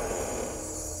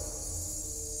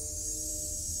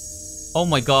 Oh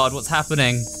my god, what's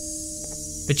happening?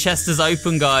 The chest is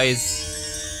open,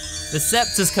 guys. The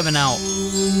scepter's coming out.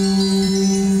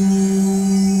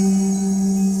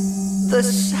 The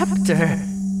scepter.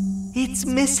 It's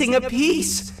missing a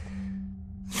piece.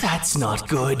 That's not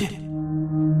good.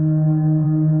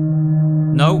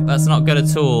 No, that's not good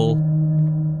at all.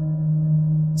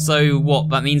 So what,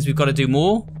 that means we've got to do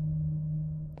more?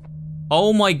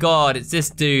 Oh my god, it's this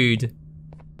dude.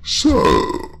 So,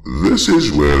 this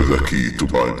is where the key to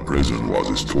Bind Prison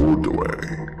was stored away.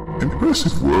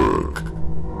 Impressive work.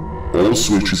 All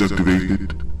switches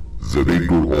activated, the big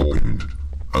door opened,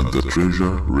 and the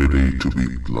treasure ready to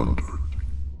be plundered.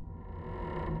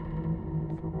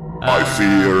 I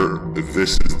fear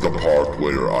this is the part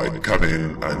where I come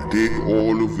in and take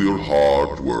all of your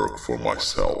hard work for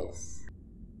myself.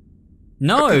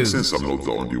 No! Since I'm not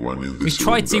the only one in this we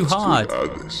tried too hard.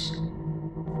 This.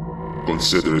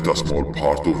 Consider it a small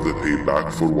part of the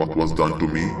payback for what was done to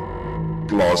me.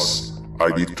 Plus, I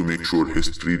need to make sure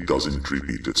history doesn't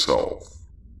repeat itself.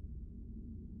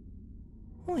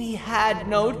 We had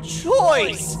no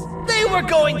choice! They were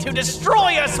going to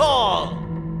destroy us all!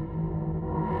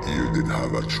 You did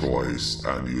have a choice,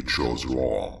 and you chose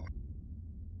wrong.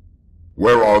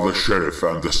 Where are the sheriff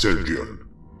and the surgeon?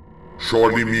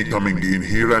 Surely me coming in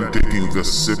here and taking the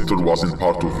scepter wasn't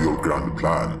part of your grand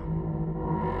plan.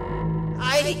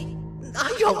 I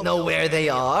don't know where they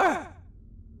are.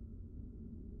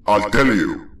 I'll tell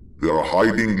you, they're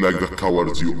hiding like the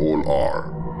cowards you all are.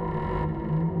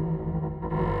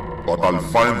 But I'll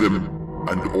find them,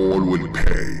 and all will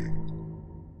pay.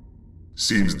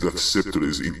 Seems that scepter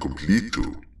is incomplete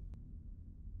too.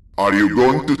 Are you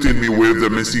going to tell me where the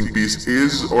missing piece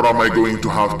is, or am I going to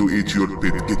have to eat your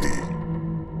pet kitty?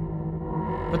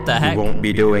 What the heck? We won't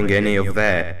be doing any of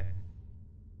that.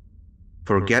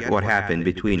 Forget what happened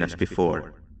between us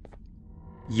before.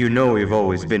 You know you've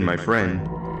always been my friend.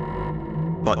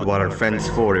 But what are friends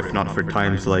for if not for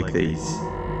times like these?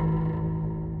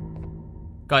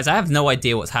 Guys, I have no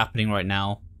idea what's happening right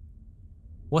now.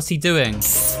 What's he doing?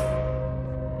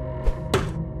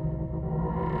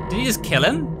 Did he just kill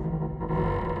him?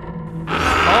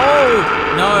 Oh!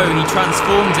 No, he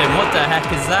transformed him. What the heck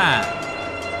is that?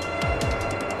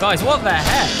 Guys, what the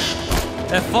heck?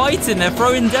 They're fighting, they're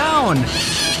throwing down.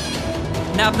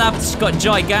 Nab just got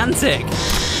gigantic.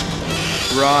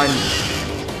 Run.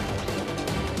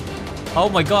 Oh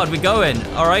my god, we're going.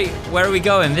 Alright, where are we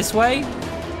going? This way?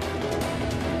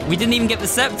 We didn't even get the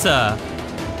scepter.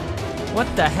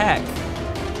 What the heck?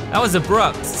 That was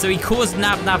abrupt. So he caused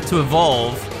Nab to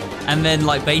evolve, and then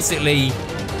like basically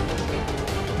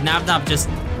Nab just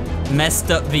messed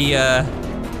up the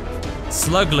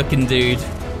slug looking dude.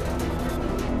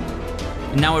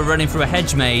 And now we're running through a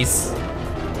hedge maze.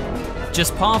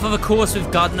 Just par of a course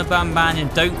with Garten of Banban, and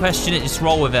don't question it, just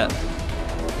roll with it.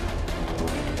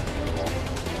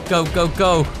 Go, go,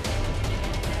 go.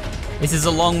 This is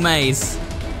a long maze.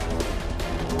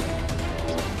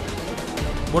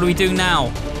 What do we do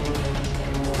now?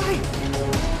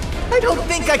 I don't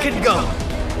think I can go.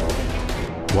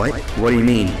 What? What do you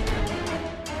mean?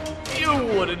 You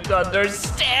wouldn't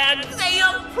understand. They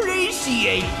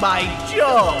appreciate my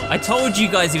joke. I told you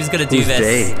guys he was gonna do Who's this.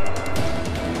 they?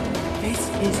 This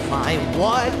is my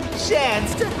one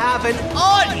chance to have an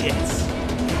audience,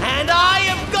 and I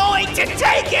am going to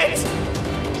take it.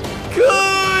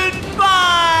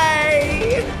 Goodbye.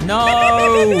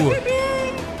 No.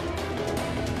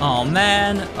 Oh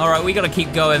man. Alright, we gotta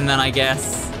keep going then, I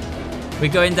guess.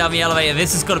 We're going down the elevator.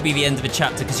 This has got to be the end of a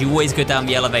chapter, because you always go down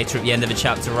the elevator at the end of a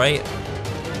chapter, right?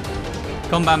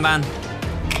 Come on, Banban.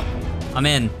 I'm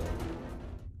in.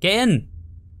 Get in.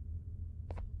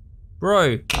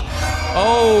 Bro.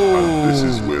 Oh. And this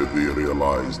is where they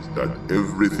realized that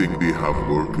everything they have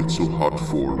worked so hard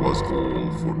for was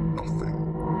all for nothing.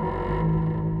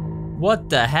 What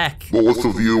the heck? Both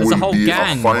of you There's will be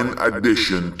gang. a fine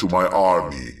addition to my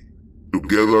army.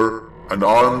 Together and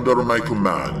under my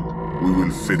command, we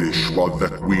will finish what the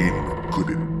Queen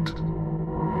couldn't.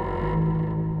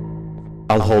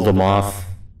 I'll hold them off.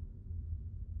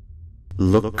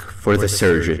 Look for the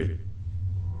surgeon.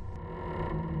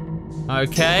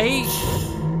 Okay.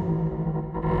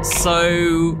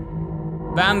 So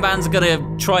Banban's gonna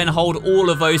try and hold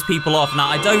all of those people off. Now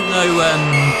I don't know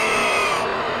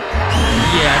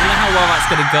yeah, I don't know how well that's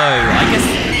gonna go. I guess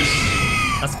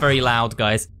that's very loud,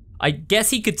 guys. I guess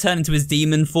he could turn into his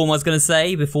demon form, I was gonna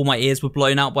say, before my ears were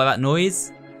blown out by that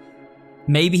noise.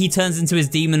 Maybe he turns into his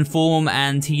demon form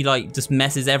and he like just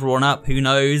messes everyone up, who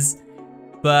knows?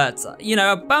 But, you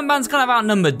know, Banban's kind of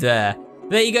outnumbered there.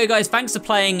 There you go, guys. Thanks for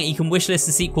playing. You can wishlist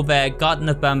the sequel there, Garten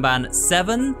of Banban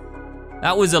 7.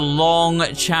 That was a long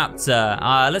chapter.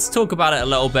 Let's talk about it a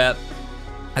little bit.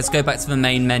 Let's go back to the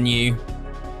main menu.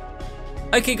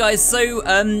 Okay, guys, so,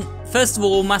 first of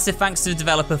all, massive thanks to the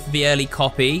developer for the early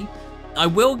copy. I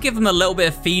will give him a little bit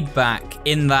of feedback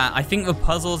in that I think the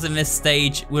puzzles in this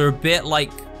stage were a bit,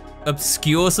 like,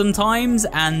 obscure sometimes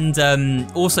and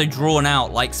also drawn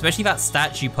out, like, especially that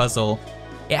statue puzzle.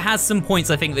 It has some points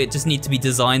I think that just need to be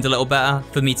designed a little better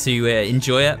for me to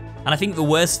enjoy it. And I think the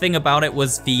worst thing about it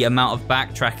was the amount of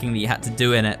backtracking that you had to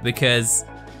do in it, because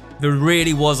There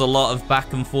really was a lot of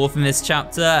back and forth in this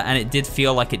chapter, and it did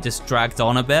feel like it just dragged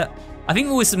on a bit. I think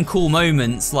there were some cool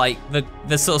moments, like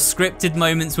the sort of scripted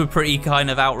moments were pretty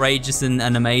kind of outrageous and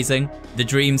amazing. The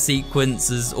dream sequence,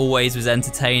 as always, was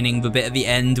entertaining. The bit at the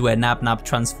end where Nab Nab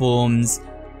transforms.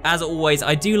 As always,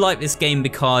 I do like this game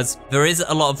because there is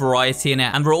a lot of variety in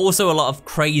it, and there are also a lot of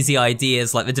crazy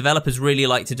ideas. Like, the developers really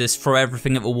like to just throw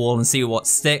everything at the wall and see what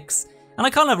sticks, and I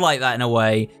kind of like that in a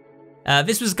way.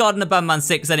 This was Garten of Banban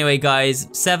 6 anyway, guys.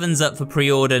 7's up for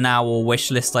pre-order now, or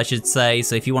wishlist, I should say,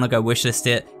 so if you want to go wishlist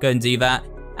it, go and do that.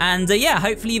 And yeah,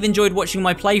 hopefully you've enjoyed watching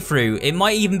my playthrough. It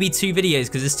might even be 2 videos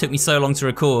because this took me so long to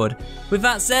record. With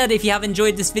that said, if you have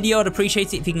enjoyed this video, I'd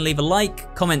appreciate it if you can leave a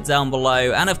like, comment down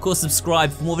below, and of course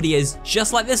subscribe for more videos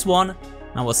just like this one.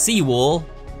 And I will see you all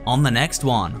on the next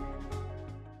one.